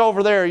it's like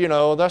over there, you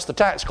know, that's the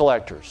tax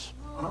collectors.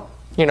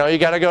 You know, you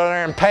got to go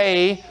there and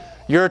pay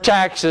your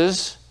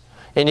taxes,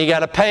 and you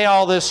got to pay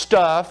all this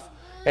stuff.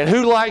 And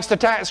who likes the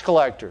tax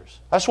collectors?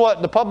 That's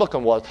what the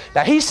publican was.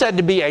 Now, he's said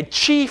to be a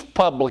chief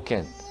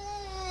publican.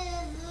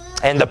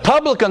 And the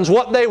publicans,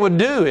 what they would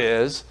do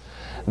is,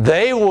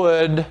 they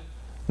would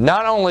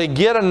not only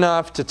get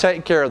enough to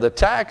take care of the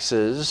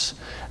taxes,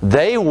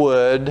 they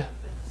would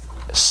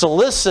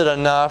solicit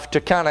enough to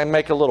kind of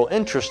make a little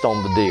interest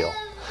on the deal.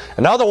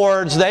 In other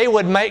words, they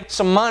would make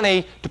some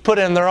money to put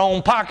in their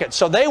own pockets.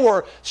 So they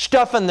were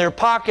stuffing their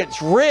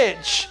pockets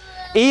rich,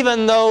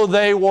 even though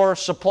they were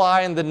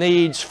supplying the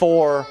needs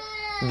for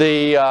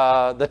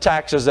the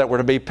taxes that were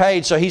to be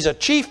paid. So he's a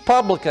chief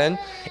publican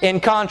in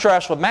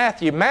contrast with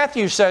Matthew.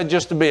 Matthew said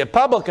just to be a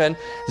publican.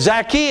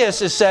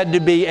 Zacchaeus is said to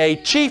be a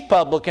chief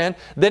publican.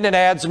 Then it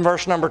adds in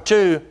verse number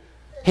 2,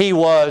 he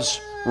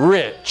was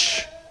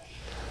rich.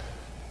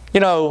 You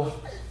know,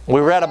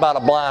 we read about a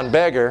blind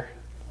beggar,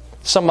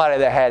 somebody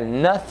that had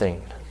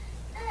nothing.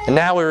 And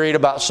now we read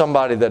about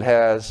somebody that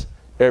has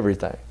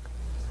everything.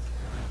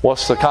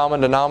 What's the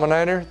common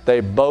denominator? They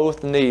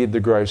both need the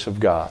grace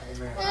of God.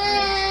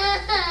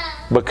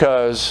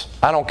 Because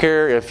I don't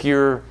care if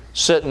you're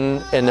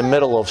sitting in the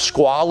middle of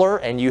squalor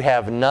and you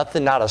have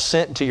nothing, not a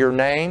cent to your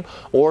name,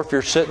 or if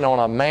you're sitting on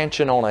a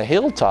mansion on a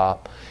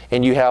hilltop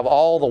and you have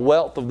all the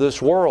wealth of this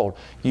world,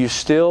 you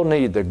still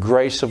need the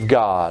grace of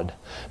God,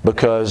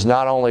 because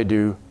not only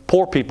do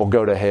poor people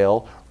go to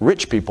hell,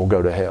 rich people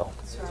go to hell.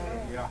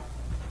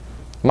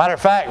 Matter of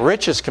fact,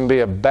 riches can be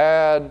a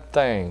bad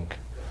thing.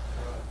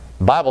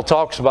 The Bible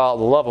talks about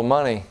the love of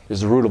money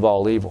is the root of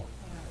all evil.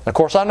 And of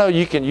course, I know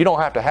you don't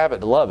have to have it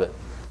to love it.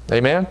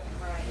 Amen?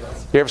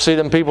 You ever see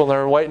them people that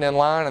are waiting in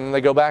line and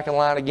they go back in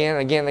line again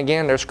and again and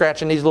again? They're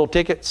scratching these little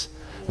tickets.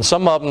 And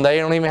some of them, they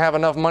don't even have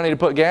enough money to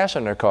put gas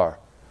in their car.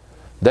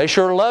 They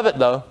sure love it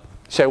though.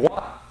 You say,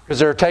 why? Because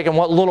they're taking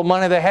what little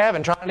money they have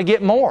and trying to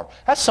get more.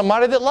 That's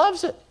somebody that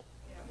loves it.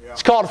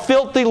 It's called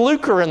filthy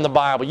lucre in the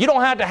Bible. You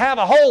don't have to have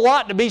a whole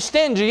lot to be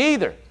stingy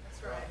either.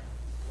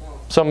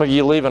 Some of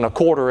you leaving a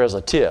quarter as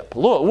a tip.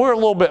 Look, we're a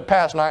little bit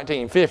past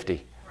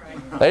 1950.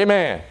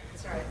 Amen.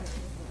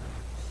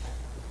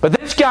 But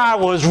this guy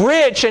was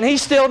rich and he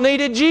still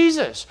needed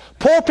Jesus.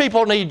 Poor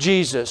people need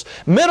Jesus.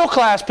 Middle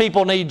class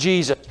people need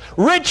Jesus.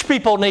 Rich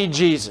people need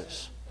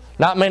Jesus.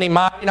 Not many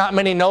mighty, not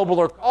many noble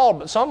are called,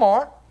 but some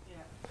are.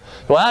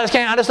 Well, I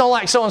just don't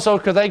like so-and-so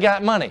because they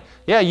got money.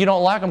 Yeah, you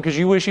don't like them because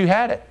you wish you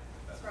had it.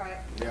 That's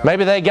right.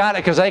 Maybe they got it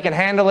because they can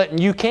handle it and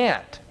you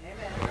can't.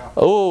 Amen.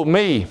 Oh,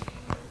 me.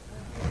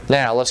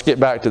 Now, let's get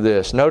back to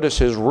this. Notice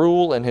his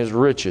rule and his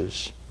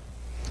riches.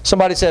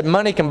 Somebody said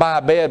money can buy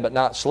a bed but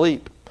not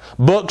sleep.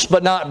 Books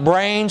but not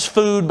brains,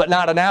 food but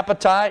not an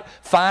appetite,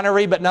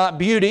 finery but not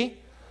beauty,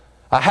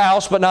 a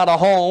house but not a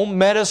home,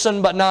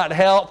 medicine but not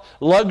health,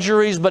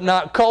 luxuries but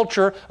not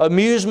culture,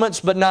 amusements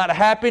but not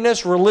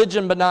happiness,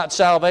 religion but not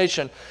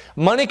salvation.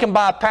 Money can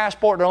buy a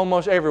passport to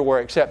almost everywhere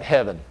except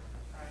heaven.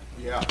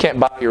 You can't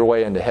buy your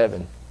way into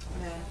heaven.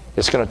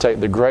 It's going to take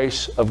the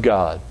grace of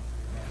God.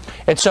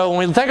 And so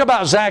when we think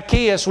about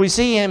Zacchaeus, we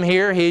see him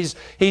here. He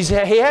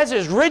has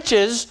his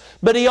riches,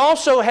 but he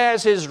also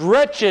has his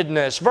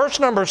wretchedness. Verse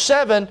number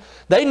 7,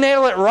 they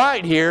nail it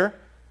right here.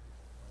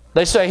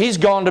 They say he's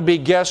gone to be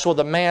guest with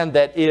a man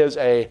that is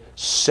a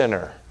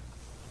sinner.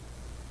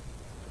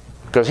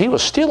 Because he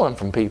was stealing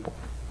from people.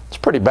 It's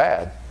pretty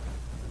bad.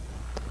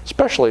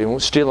 Especially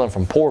stealing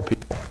from poor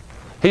people.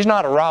 He's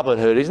not a Robin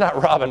Hood. He's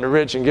not robbing the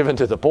rich and giving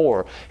to the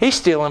poor. He's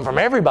stealing from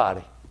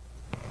everybody.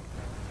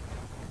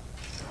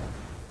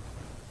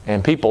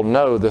 And people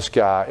know this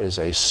guy is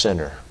a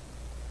sinner.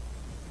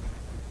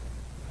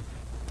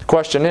 The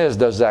question is,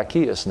 does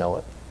Zacchaeus know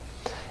it?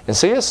 And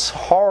see, it's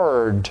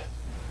hard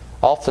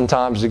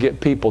oftentimes to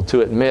get people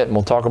to admit, and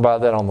we'll talk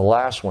about that on the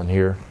last one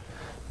here,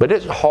 but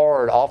it's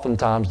hard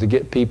oftentimes to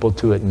get people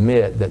to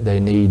admit that they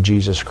need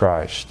Jesus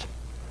Christ.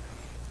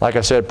 Like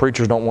I said,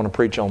 preachers don't want to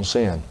preach on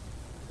sin.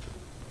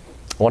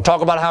 I want to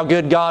talk about how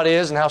good God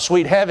is and how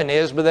sweet heaven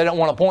is, but they don't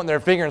want to point their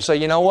finger and say,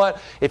 you know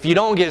what? If you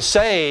don't get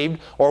saved,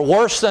 or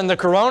worse than the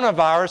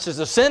coronavirus is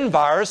the sin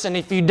virus, and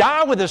if you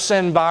die with the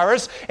sin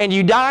virus and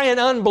you die in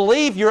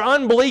unbelief, your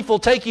unbelief will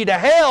take you to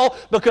hell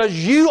because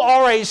you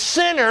are a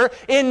sinner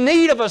in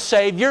need of a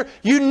Savior.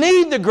 You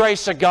need the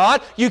grace of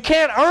God. You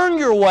can't earn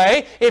your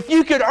way. If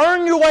you could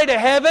earn your way to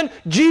heaven,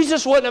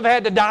 Jesus wouldn't have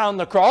had to die on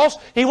the cross.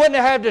 He wouldn't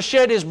have had to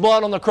shed His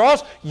blood on the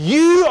cross.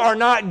 You are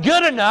not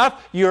good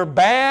enough. You're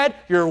bad.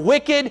 You're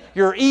wicked.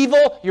 You're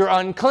evil, you're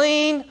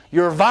unclean,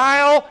 you're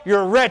vile,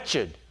 you're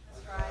wretched.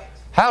 Right.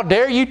 How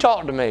dare you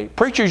talk to me?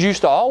 Preachers used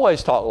to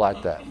always talk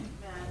like that.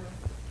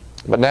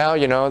 But now,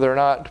 you know, they're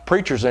not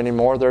preachers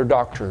anymore. They're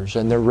doctors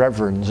and they're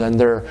reverends and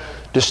they're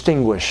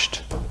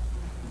distinguished.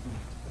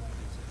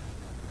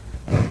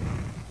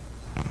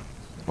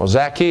 Well,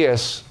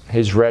 Zacchaeus,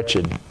 he's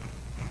wretched.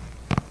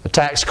 The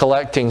tax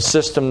collecting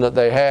system that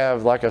they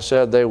have, like I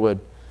said, they would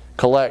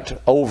collect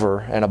over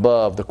and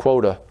above the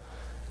quota,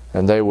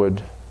 and they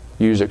would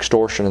use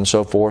extortion and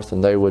so forth,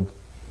 and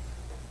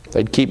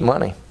they'd keep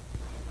money.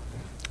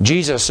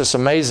 Jesus, it's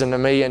amazing to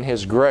me in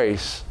His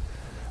grace.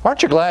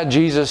 Aren't you glad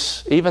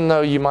Jesus, even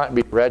though you might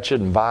be wretched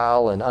and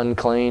vile and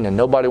unclean and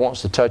nobody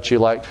wants to touch you,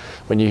 like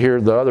when you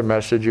hear the other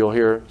message, you'll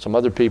hear some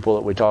other people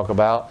that we talk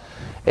about,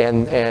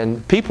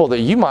 and people that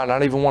you might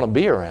not even want to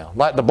be around.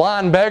 Like the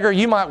blind beggar,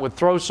 you might would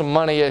throw some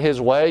money at his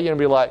way, you know,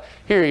 be like,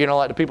 here, you know,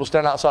 like the people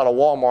standing outside of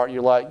Walmart,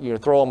 you're like, you know,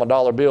 throw them a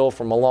dollar bill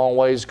from a long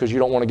ways because you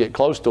don't want to get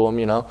close to them,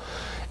 you know.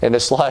 And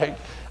it's like,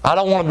 I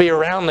don't want to be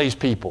around these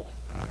people.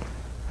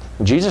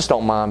 Jesus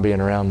don't mind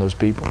being around those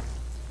people.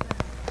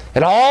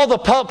 And all the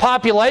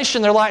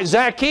population, they're like,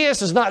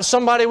 Zacchaeus is not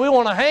somebody we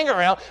want to hang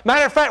around.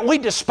 Matter of fact, we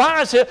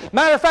despise him.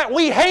 Matter of fact,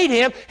 we hate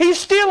him. He's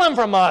stealing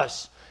from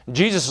us. And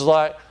Jesus is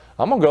like,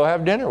 I'm going to go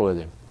have dinner with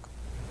him.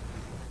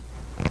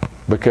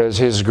 Because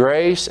His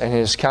grace and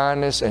His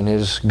kindness and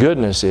His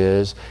goodness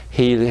is,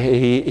 He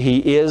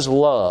is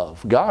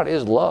love. God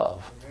is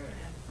love.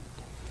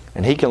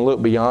 And He can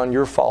look beyond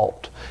your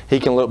fault. He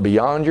can look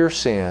beyond your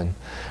sin.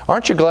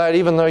 Aren't you glad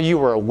even though you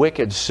were a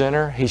wicked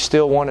sinner, He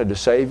still wanted to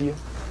save you?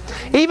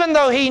 Even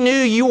though He knew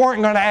you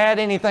weren't going to add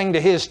anything to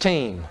His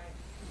team.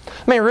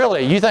 I mean,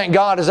 really, you think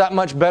God is that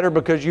much better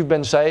because you've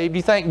been saved?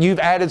 You think you've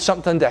added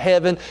something to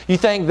heaven? You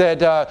think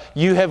that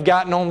you have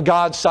gotten on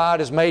God's side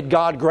has made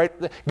God great?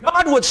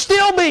 God would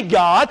still be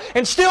God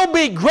and still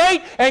be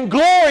great and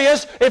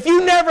glorious if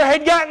you never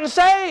had gotten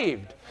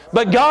saved.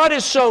 But God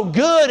is so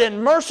good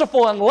and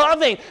merciful and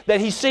loving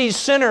that He sees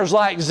sinners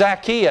like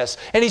Zacchaeus.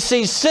 And He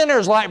sees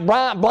sinners like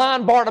blind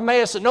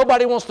Bartimaeus that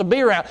nobody wants to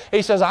be around.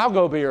 He says, I'll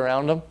go be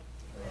around them.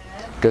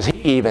 Because He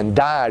even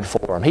died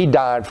for them. He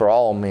died for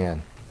all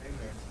men.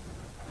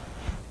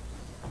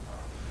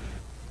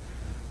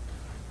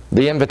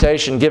 The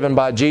invitation given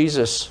by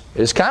Jesus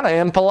is kind of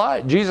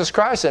impolite. Jesus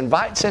Christ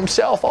invites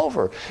Himself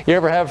over. You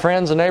ever have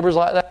friends and neighbors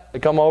like that? They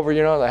come over,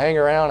 you know, they hang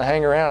around and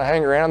hang around and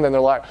hang around, and then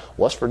they're like,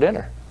 what's for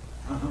dinner?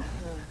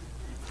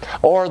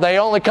 Or they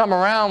only come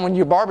around when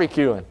you're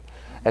barbecuing,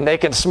 and they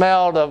can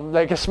smell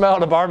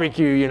the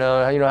barbecue. You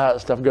know how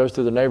that stuff goes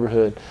through the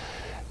neighborhood,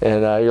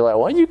 and you're like,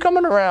 "What are you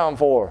coming around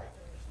for?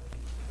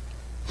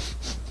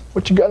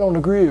 What you got on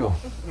the grill?"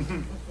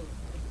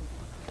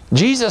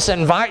 Jesus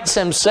invites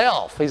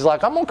Himself. He's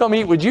like, "I'm gonna come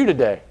eat with you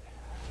today.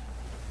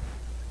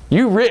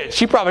 You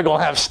rich, you probably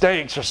gonna have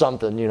steaks or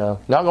something. You know,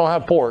 not gonna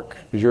have pork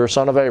because you're a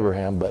son of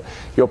Abraham, but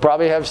you'll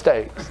probably have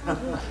steaks."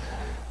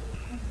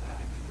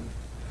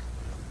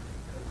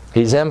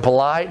 He's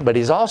impolite, but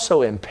He's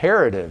also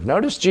imperative.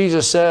 Notice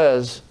Jesus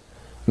says,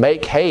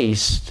 make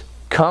haste,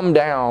 come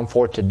down,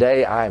 for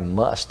today I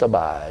must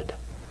abide.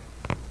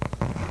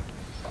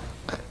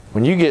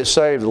 When you get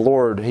saved, the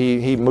Lord,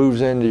 He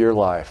moves into your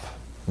life.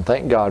 And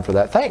thank God for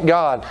that. Thank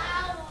God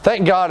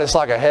Thank God it's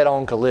like a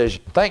head-on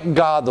collision. Thank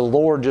God the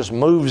Lord just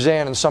moves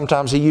in, and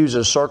sometimes He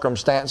uses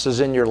circumstances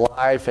in your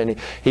life, and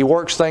He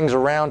works things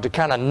around to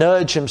kind of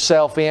nudge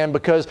Himself in,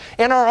 because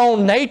in our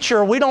own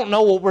nature, we don't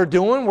know what we're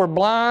doing. We're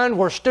blind.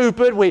 We're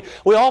stupid. We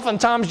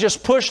oftentimes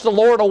just push the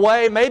Lord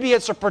away. Maybe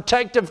it's a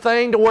protective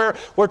thing to where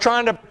we're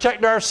trying to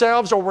protect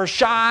ourselves, or we're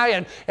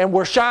shy and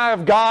we're shy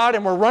of God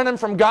and we're running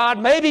from God.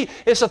 Maybe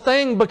it's a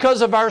thing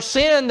because of our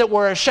sin that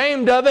we're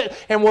ashamed of it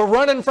and we're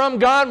running from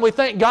God, and we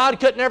think God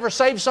couldn't ever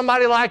save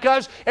somebody like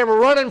us, and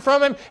we're running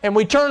from Him, and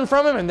we turn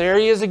from Him, and there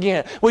He is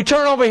again. We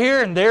turn over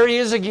here, and there He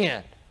is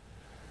again.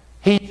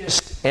 He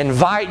just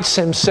invites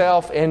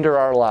Himself into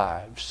our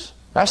lives.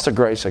 That's the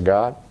grace of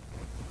God.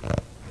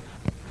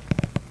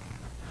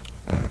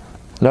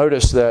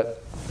 Notice that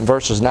in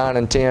verses 9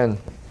 and 10,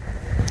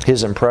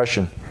 his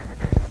impression.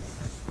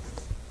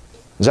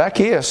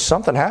 Zacchaeus,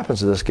 something happens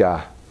to this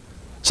guy.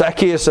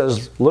 Zacchaeus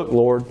says, "Look,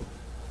 Lord,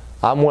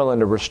 I'm willing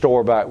to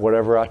restore back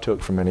whatever I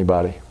took from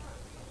anybody."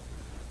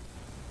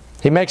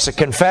 He makes a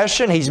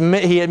confession.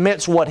 He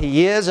admits what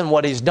he is and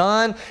what he's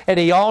done, and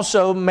he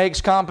also makes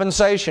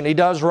compensation. He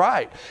does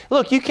right.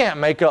 Look, you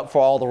can't make up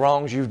for all the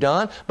wrongs you've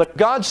done, but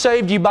God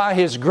saved you by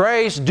His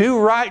grace. Do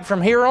right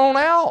from here on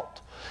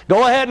out.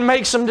 Go ahead and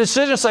make some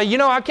decisions. Say,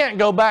 I can't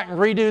go back and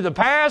redo the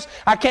past.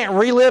 I can't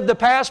relive the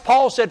past.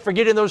 Paul said,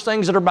 forgetting those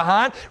things that are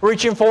behind,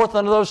 reaching forth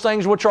unto those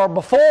things which are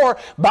before.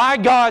 By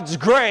God's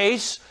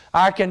grace,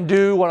 I can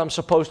do what I'm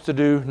supposed to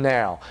do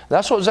now.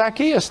 That's what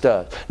Zacchaeus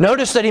does.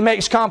 Notice that he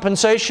makes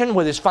compensation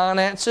with his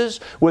finances,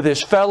 with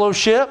his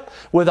fellowship,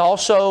 with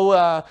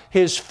also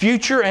his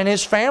future and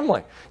his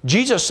family.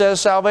 Jesus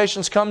says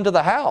salvation's come to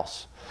the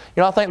house.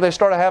 I think they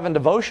started having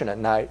devotion at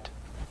night.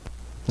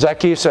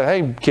 Zacchaeus said,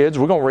 "Hey, kids,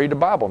 we're going to read the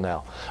Bible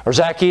now." Or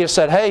Zacchaeus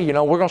said, "Hey, we're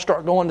going to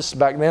start going to,"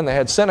 back then they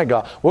had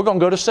synagogue. "We're going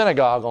to go to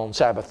synagogue on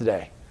Sabbath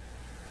day."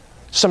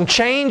 Some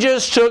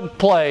changes took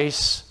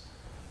place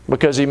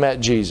because he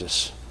met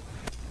Jesus.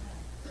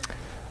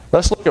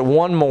 Let's look at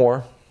one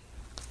more.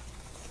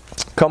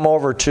 Come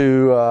over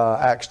to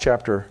Acts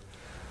chapter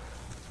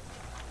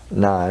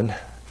 9.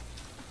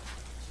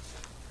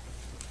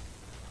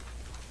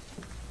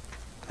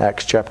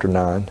 Acts chapter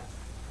 9.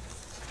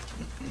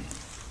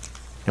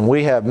 And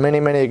we have many,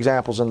 many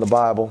examples in the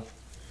Bible.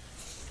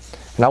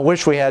 And I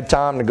wish we had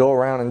time to go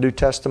around and do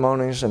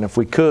testimonies. And if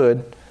we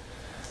could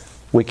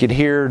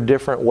hear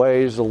different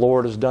ways the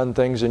Lord has done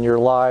things in your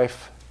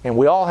life. And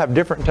we all have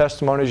different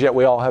testimonies, yet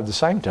we all have the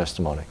same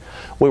testimony.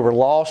 We were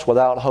lost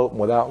without hope and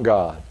without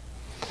God.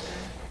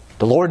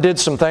 The Lord did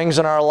some things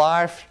in our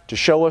life to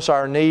show us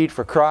our need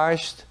for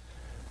Christ,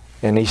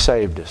 and He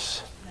saved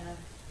us.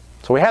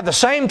 So we have the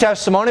same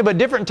testimony, but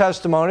different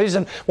testimonies.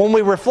 And when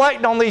we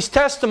reflect on these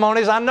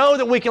testimonies, I know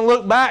that we can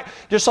look back,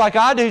 just like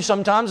I do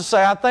sometimes, and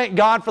say, I thank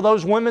God for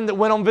those women that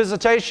went on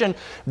visitation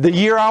the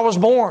year I was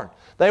born.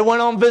 They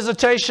went on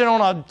visitation on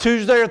a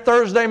Tuesday or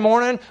Thursday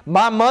morning.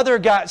 My mother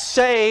got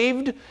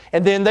saved,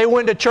 and then they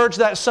went to church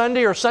that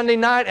Sunday or Sunday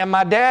night, and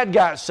my dad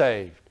got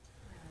saved.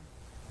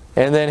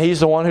 And then he's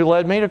the one who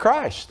led me to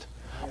Christ.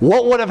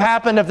 What would have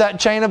happened if that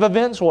chain of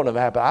events wouldn't have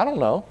happened? I don't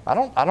know. I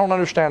don't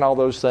understand all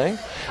those things.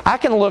 I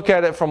can look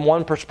at it from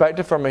one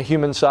perspective, from a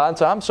human side, and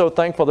say, I'm so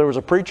thankful there was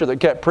a preacher that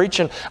kept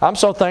preaching. I'm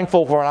so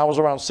thankful for when I was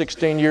around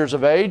 16 years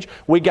of age.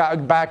 We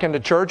got back into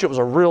church. It was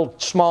a real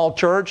small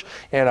church,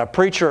 and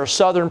a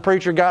southern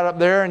preacher got up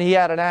there, and he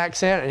had an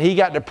accent, and he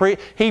got to preach.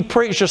 He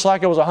preached just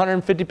like it was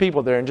 150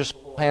 people there, and just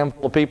a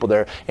handful of people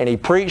there. And he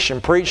preached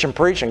and preached and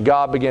preached, and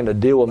God began to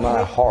deal with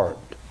my heart.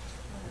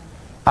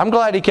 I'm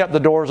glad He kept the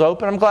doors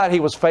open. I'm glad He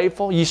was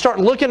faithful. You start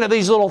looking at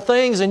these little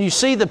things and you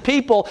see the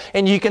people,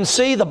 and you can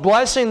see the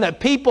blessing that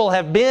people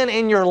have been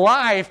in your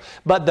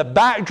life, but the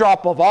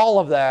backdrop of all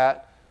of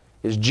that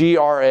is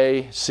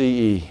GRACE,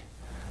 the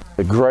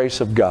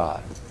grace of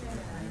God.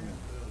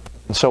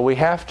 And so we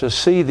have to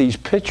see these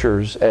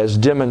pictures as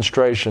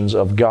demonstrations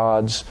of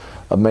God's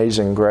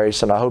amazing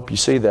grace, and I hope you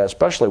see that,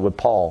 especially with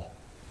Paul.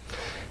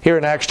 Here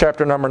in Acts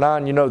chapter number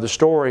 9, you know the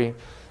story.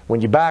 When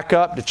you back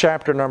up to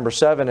chapter number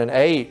 7 and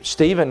 8,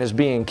 Stephen is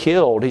being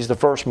killed. He's the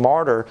first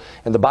martyr.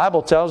 And the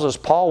Bible tells us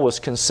Paul was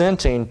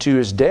consenting to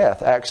his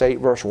death, Acts 8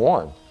 verse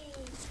 1.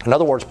 In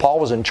other words, Paul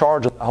was in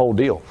charge of the whole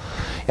deal.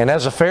 And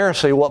as a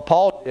Pharisee, what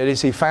Paul did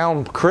is he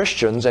found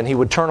Christians and he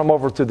would turn them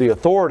over to the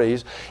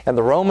authorities. And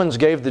the Romans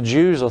gave the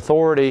Jews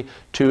authority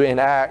to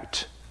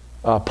enact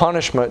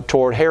punishment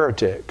toward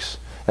heretics.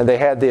 And they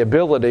had the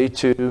ability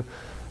to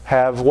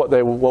have what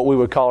we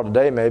would call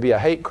today maybe a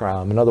hate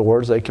crime. In other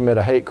words, they commit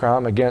a hate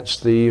crime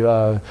against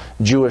the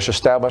Jewish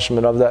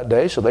establishment of that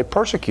day, so they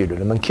persecuted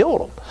them and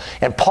killed them.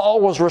 And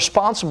Paul was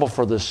responsible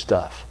for this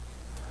stuff.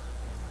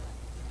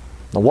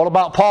 Now what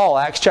about Paul?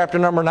 Acts chapter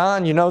number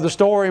 9, you know the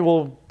story.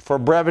 We'll, for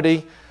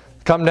brevity,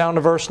 come down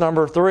to verse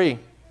number 3.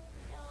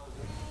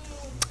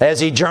 As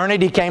he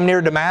journeyed, he came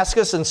near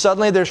Damascus, and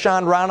suddenly there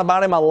shined round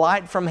about him a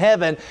light from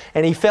heaven.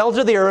 And he fell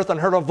to the earth and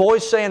heard a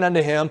voice saying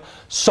unto him,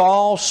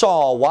 Saul,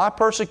 Saul, why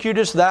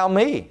persecutest thou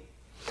me?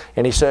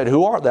 And he said,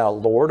 Who art thou,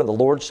 Lord? And the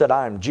Lord said,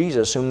 I am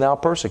Jesus, whom thou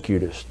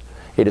persecutest.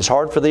 it is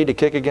hard for thee to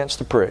kick against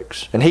the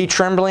pricks. And he,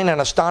 trembling and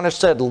astonished,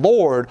 said,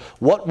 Lord,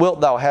 what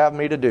wilt thou have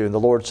me to do? And the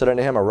Lord said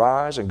unto him,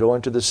 Arise, and go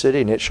into the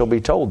city, and it shall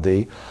be told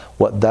thee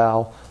what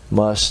thou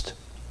must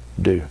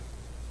do.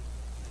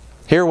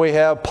 Here we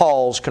have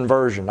Paul's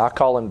conversion. I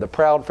call him the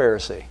proud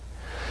Pharisee.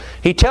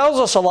 He tells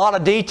us a lot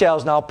of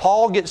details. Now,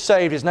 Paul gets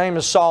saved. His name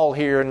is Saul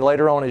here, and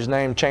later on his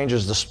name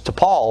changes to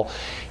Paul.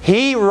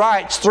 He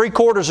writes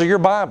 3/4 of your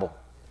Bible.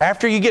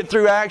 After you get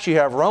through Acts, you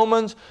have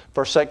Romans,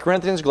 1st, 2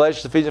 Corinthians,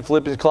 Galatians, Ephesians,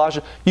 Philippians,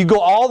 Colossians. You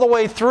go all the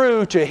way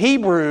through to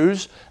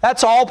Hebrews.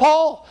 That's all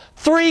Paul.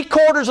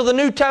 3/4 of the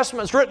New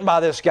Testament is written by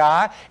this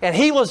guy, and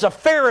he was a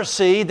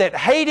Pharisee that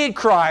hated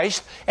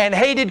Christ and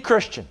hated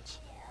Christians.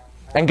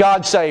 And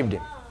God saved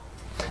him.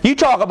 You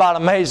talk about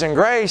amazing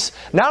grace.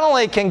 Not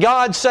only can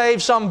God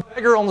save some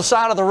beggar on the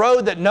side of the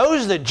road that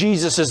knows that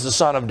Jesus is the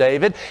Son of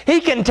David, He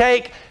can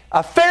take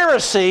a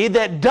Pharisee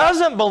that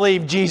doesn't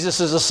believe Jesus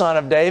is the Son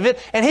of David,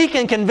 and He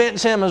can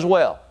convince him as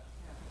well.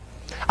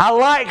 I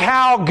like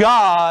how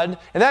God,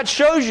 and that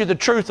shows you the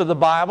truth of the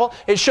Bible,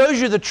 it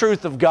shows you the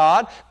truth of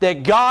God,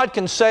 that God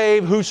can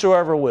save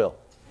whosoever will.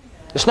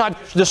 It's not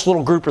this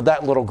little group or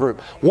that little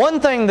group. One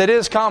thing that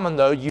is common,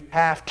 though, you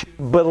have to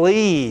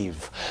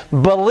believe.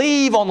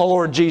 Believe on the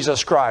Lord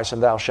Jesus Christ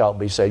and thou shalt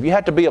be saved. You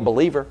have to be a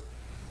believer.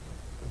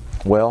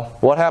 Well,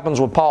 what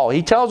happens with Paul?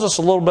 He tells us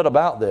a little bit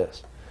about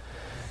this.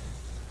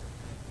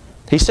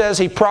 He says,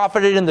 He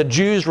profited in the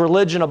Jews'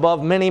 religion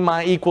above many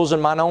my equals in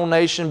mine own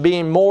nation,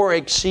 being more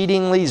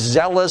exceedingly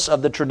zealous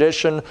of the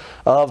tradition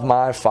of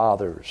my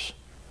fathers.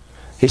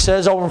 He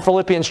says over in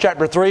Philippians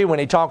chapter 3, when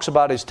he talks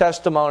about his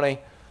testimony,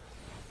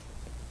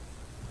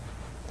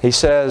 he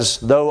says,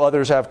 though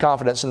others have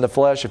confidence in the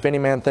flesh, if any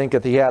man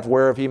thinketh he hath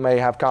whereof he may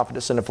have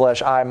confidence in the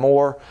flesh, I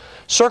more.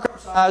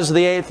 Circumcised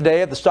the 8th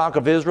day of the stock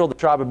of Israel, the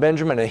tribe of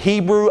Benjamin, a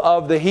Hebrew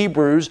of the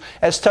Hebrews,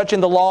 as touching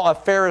the law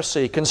of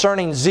Pharisee,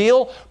 concerning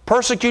zeal,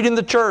 persecuting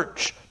the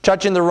church,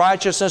 touching the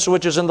righteousness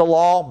which is in the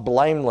law,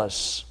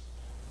 blameless.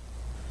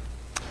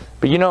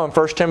 But you know, in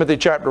 1 Timothy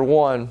chapter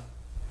 1,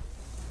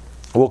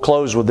 we'll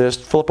close with this.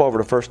 Flip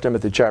over to 1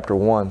 Timothy chapter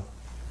 1.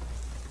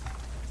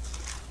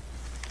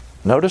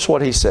 Notice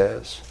what he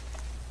says.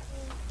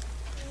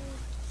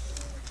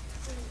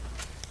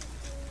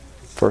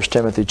 1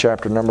 Timothy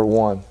chapter number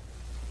 1.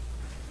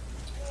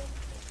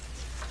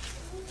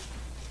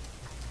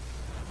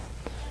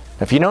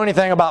 If you know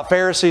anything about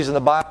Pharisees in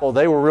the Bible,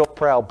 they were real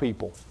proud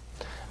people.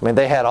 I mean,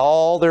 they had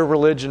all their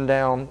religion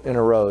down in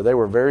a row. They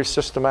were very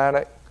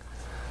systematic.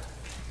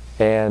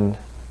 And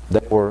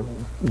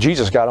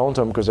Jesus got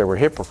onto them because they were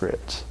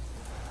hypocrites.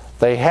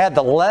 They had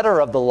the letter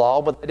of the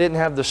law, but they didn't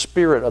have the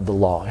spirit of the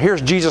law.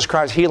 Here's Jesus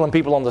Christ healing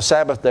people on the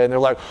Sabbath day, and they're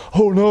like,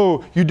 oh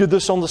no, you did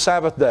this on the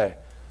Sabbath day.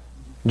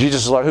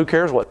 Jesus is like, who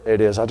cares what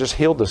it is? I just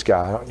healed this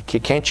guy. You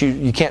can't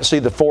see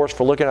the forest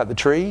for looking at the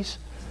trees?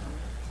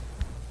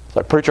 It's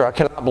like, preacher, I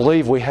cannot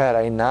believe we had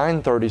a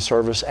 9:30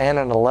 service and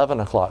an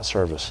 11 o'clock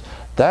service.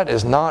 That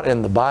is not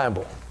in the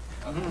Bible.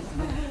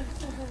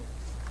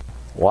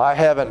 Well, I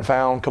haven't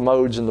found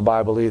commodes in the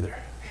Bible either.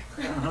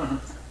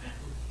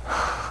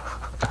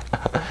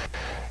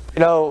 You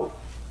know,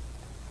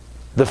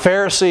 the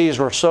Pharisees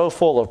were so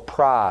full of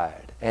pride.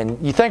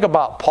 And you think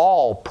about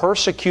Paul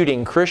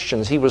persecuting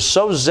Christians. He was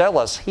so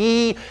zealous.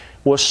 He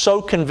was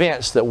so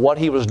convinced that what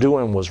he was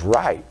doing was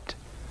right,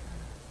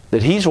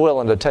 that he's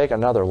willing to take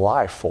another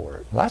life for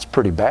it. That's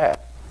pretty bad.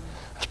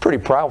 That's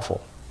pretty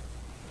proudful.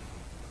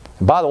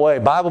 And by the way,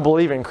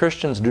 Bible-believing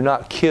Christians do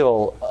not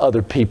kill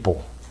other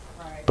people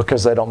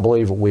because they don't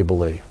believe what we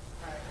believe.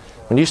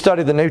 When you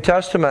study the New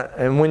Testament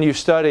and when you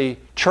study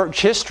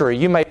church history,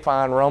 you may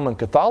find Roman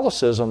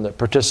Catholicism that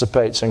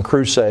participates in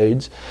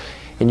crusades.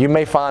 And you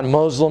may find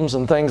Muslims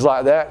and things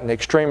like that, and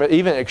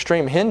even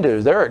extreme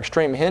Hindus. There are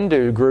extreme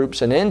Hindu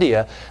groups in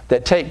India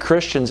that take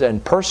Christians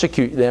and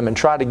persecute them and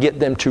try to get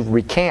them to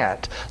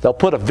recant. They'll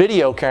put a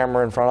video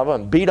camera in front of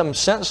them and beat them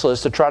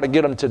senseless to try to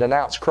get them to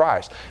denounce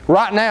Christ.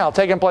 Right now,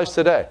 taking place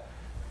today.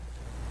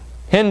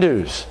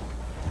 Hindus.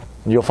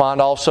 And you'll find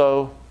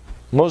also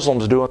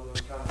Muslims doing those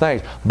kind of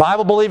things.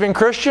 Bible-believing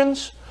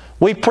Christians,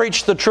 we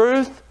preach the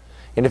truth.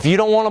 And if you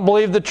don't want to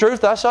believe the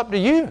truth, that's up to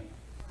you.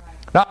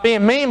 Not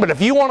being mean, but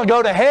if you want to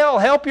go to hell,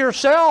 help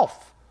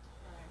yourself.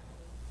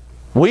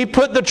 We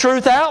put the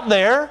truth out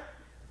there.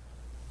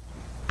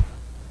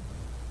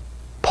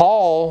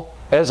 Paul,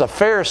 as a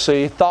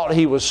Pharisee, thought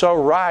he was so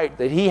right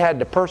that he had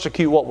to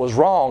persecute what was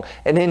wrong.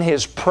 And in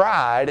his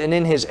pride and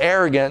in his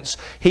arrogance,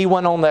 he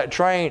went on that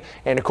train.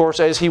 And of course,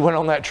 as he went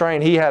on that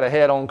train, he had a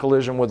head-on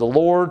collision with the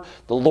Lord.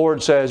 The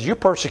Lord says, you're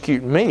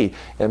persecuting me.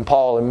 And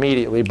Paul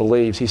immediately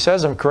believes. He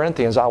says in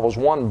Corinthians, I was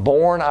one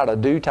born out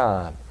of due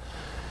time.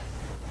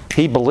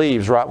 He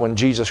believes right when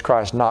Jesus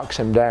Christ knocks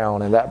him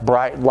down and that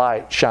bright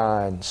light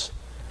shines.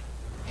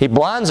 He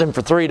blinds him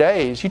for 3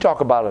 days. You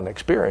talk about an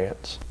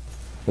experience.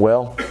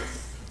 Well,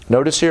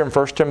 notice here in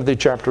 1 Timothy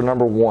chapter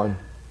number 1,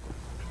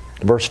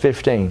 verse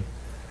 15.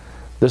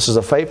 This is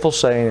a faithful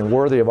saying and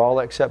worthy of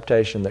all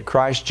acceptation that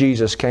Christ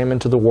Jesus came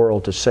into the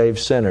world to save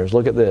sinners.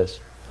 Look at this.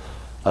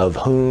 Of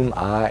whom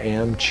I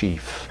am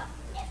chief.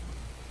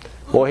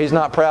 Boy, he's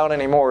not proud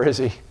anymore, is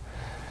he?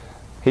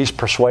 He's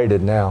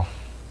persuaded now.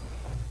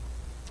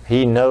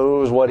 He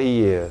knows what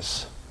he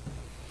is.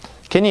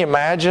 Can you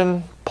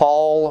imagine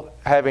Paul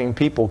having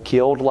people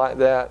killed like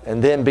that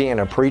and then being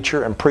a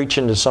preacher and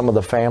preaching to some of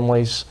the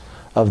families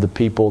of the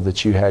people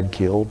that you had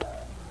killed?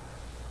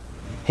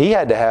 He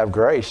had to have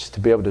grace to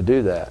be able to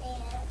do that.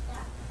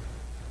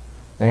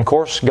 And of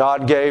course,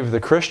 God gave the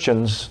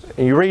Christians,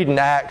 you read in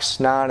Acts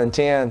 9 and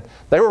 10,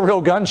 they were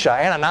real gun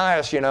shy.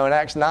 Ananias, in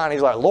Acts 9,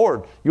 he's like,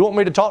 Lord, you want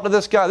me to talk to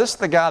this guy? This is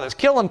the guy that's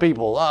killing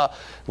people.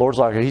 Lord's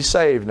like, he's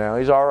saved now.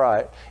 He's all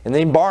right. And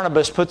then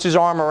Barnabas puts his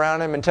arm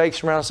around him and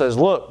takes him around and says,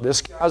 look,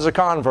 this guy's a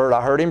convert.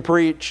 I heard him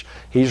preach.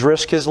 He's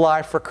risked his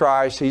life for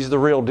Christ. He's the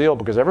real deal.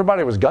 Because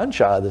everybody was gun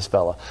shy of this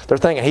fella. They're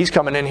thinking he's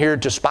coming in here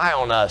to spy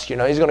on us. He's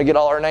going to get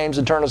all our names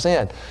and turn us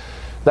in.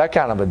 That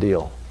kind of a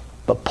deal.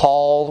 But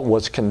Paul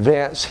was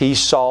convinced. He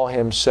saw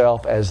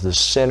himself as the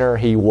sinner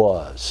he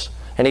was.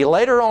 And he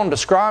later on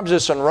describes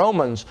this in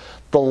Romans.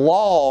 The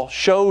law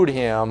showed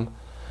him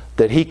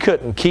that he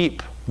couldn't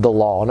keep the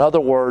law. In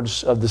other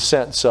words, of the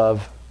sense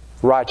of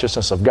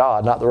righteousness of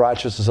God, not the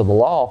righteousness of the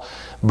law.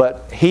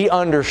 But he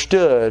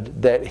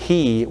understood that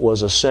he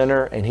was a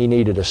sinner and he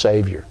needed a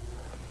Savior.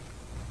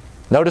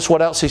 Notice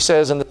what else he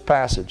says in this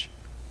passage.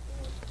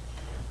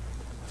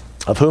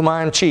 Of whom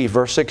I am chief,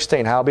 verse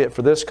 16, howbeit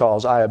for this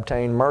cause I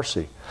obtained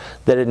mercy,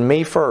 that in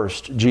me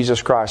first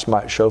Jesus Christ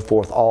might show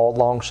forth all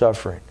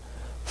longsuffering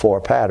for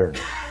a pattern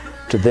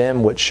to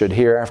them which should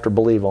hereafter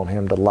believe on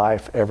Him to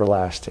life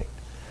everlasting.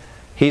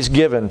 He's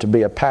given to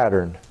be a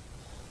pattern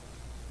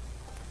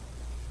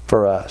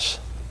for us.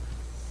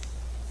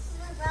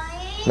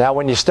 Now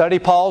when you study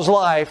Paul's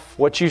life,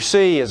 what you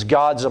see is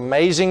God's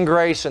amazing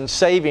grace in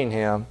saving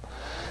him,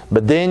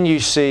 but then you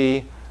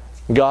see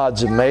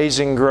God's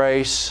amazing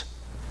grace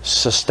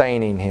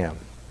sustaining him.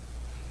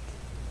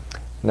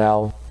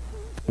 Now,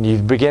 when you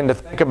begin to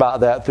think about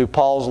that through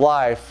Paul's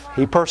life,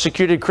 he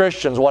persecuted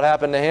Christians. What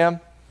happened to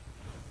him?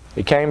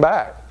 He came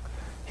back.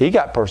 He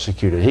got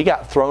persecuted. He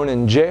got thrown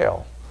in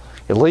jail.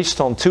 At least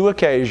on 2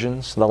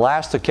 occasions. The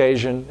last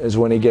occasion is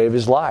when he gave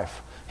his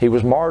life. He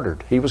was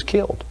martyred. He was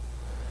killed.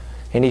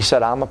 And he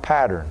said, I'm a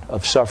pattern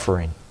of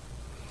suffering.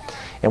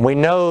 And we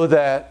know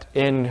that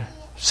in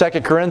 2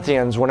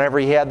 Corinthians, whenever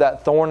he had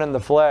that thorn in the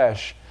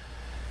flesh,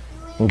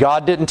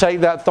 God didn't take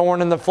that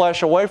thorn in the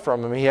flesh away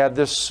from him. He had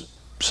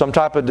some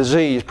type of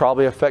disease,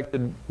 probably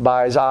affected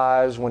by his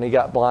eyes when he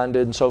got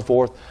blinded and so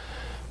forth.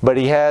 But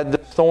he had the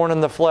thorn in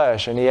the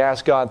flesh, and he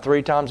asked God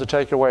 3 times to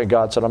take it away.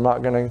 God said, I'm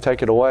not going to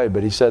take it away.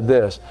 But he said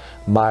this,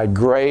 my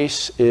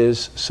grace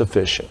is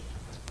sufficient.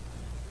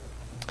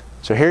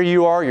 So here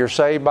you are, you're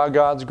saved by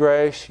God's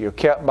grace, you're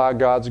kept by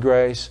God's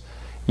grace,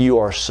 you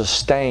are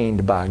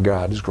sustained by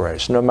God's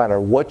grace. No matter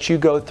what you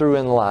go through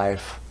in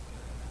life,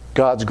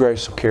 God's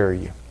grace will carry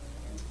you.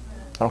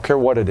 I don't care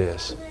what it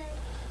is.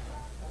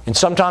 And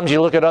sometimes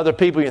you look at other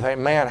people and you think,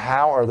 man,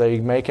 how are they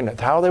making it?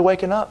 How are they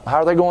waking up? How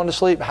are they going to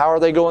sleep? How are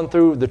they going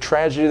through the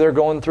tragedy they're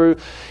going through?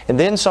 And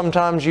then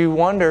sometimes you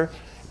wonder,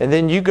 and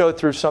then you go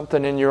through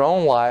something in your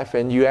own life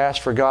and you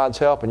ask for God's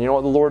help. And you know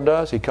what the Lord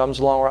does? He comes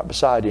along right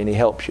beside you and He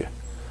helps you.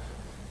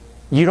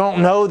 You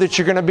don't know that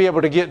you're going to be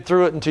able to get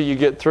through it until you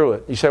get through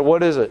it. You say,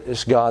 what is it?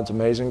 It's God's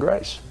amazing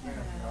grace.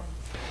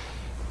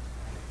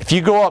 If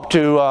you go up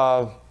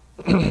to...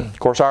 of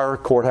course, our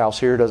courthouse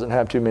here doesn't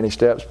have too many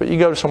steps, but you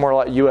go to somewhere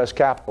like U.S.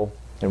 Capitol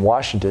in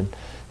Washington,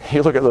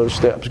 you look at those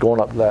steps going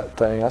up to that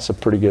thing. That's a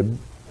pretty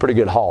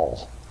good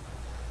haul.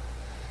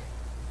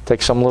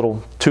 Take some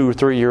little 2 or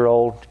 3 year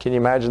old. Can you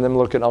imagine them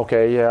looking?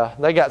 Okay, yeah,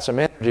 they got some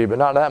energy, but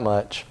not that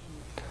much.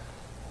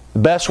 The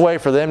best way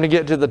for them to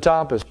get to the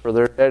top is for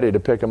their daddy to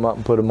pick them up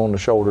and put them on the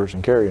shoulders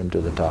and carry them to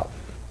the top.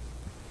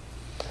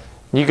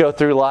 You go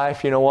through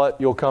life, you know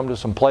what? You'll come to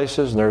some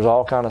places and there's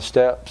all kind of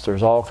steps.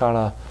 There's all kind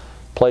of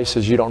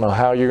places you don't know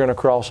how you're going to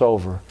cross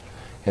over.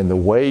 And the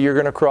way you're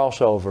going to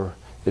cross over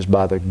is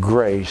by the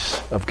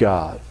grace of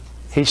God.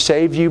 He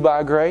saved you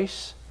by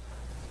grace.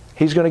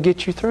 He's going to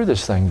get you through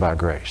this thing by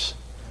grace.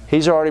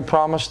 He's already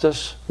promised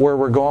us where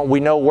we're going. We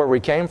know where we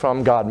came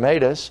from. God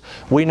made us.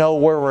 We know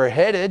where we're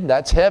headed.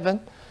 That's heaven.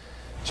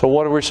 So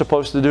what are we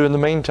supposed to do in the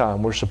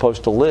meantime? We're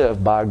supposed to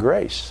live by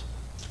grace.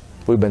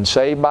 We've been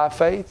saved by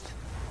faith,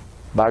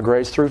 by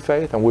grace through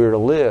faith, and we're to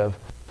live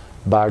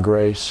by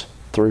grace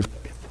through faith.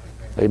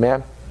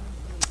 Amen?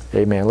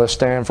 Amen. Let's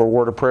stand for a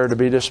word of prayer to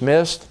be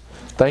dismissed.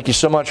 Thank you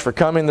so much for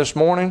coming this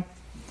morning.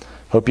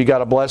 Hope you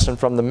got a blessing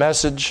from the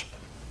message.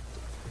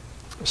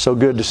 So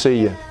good to see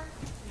you.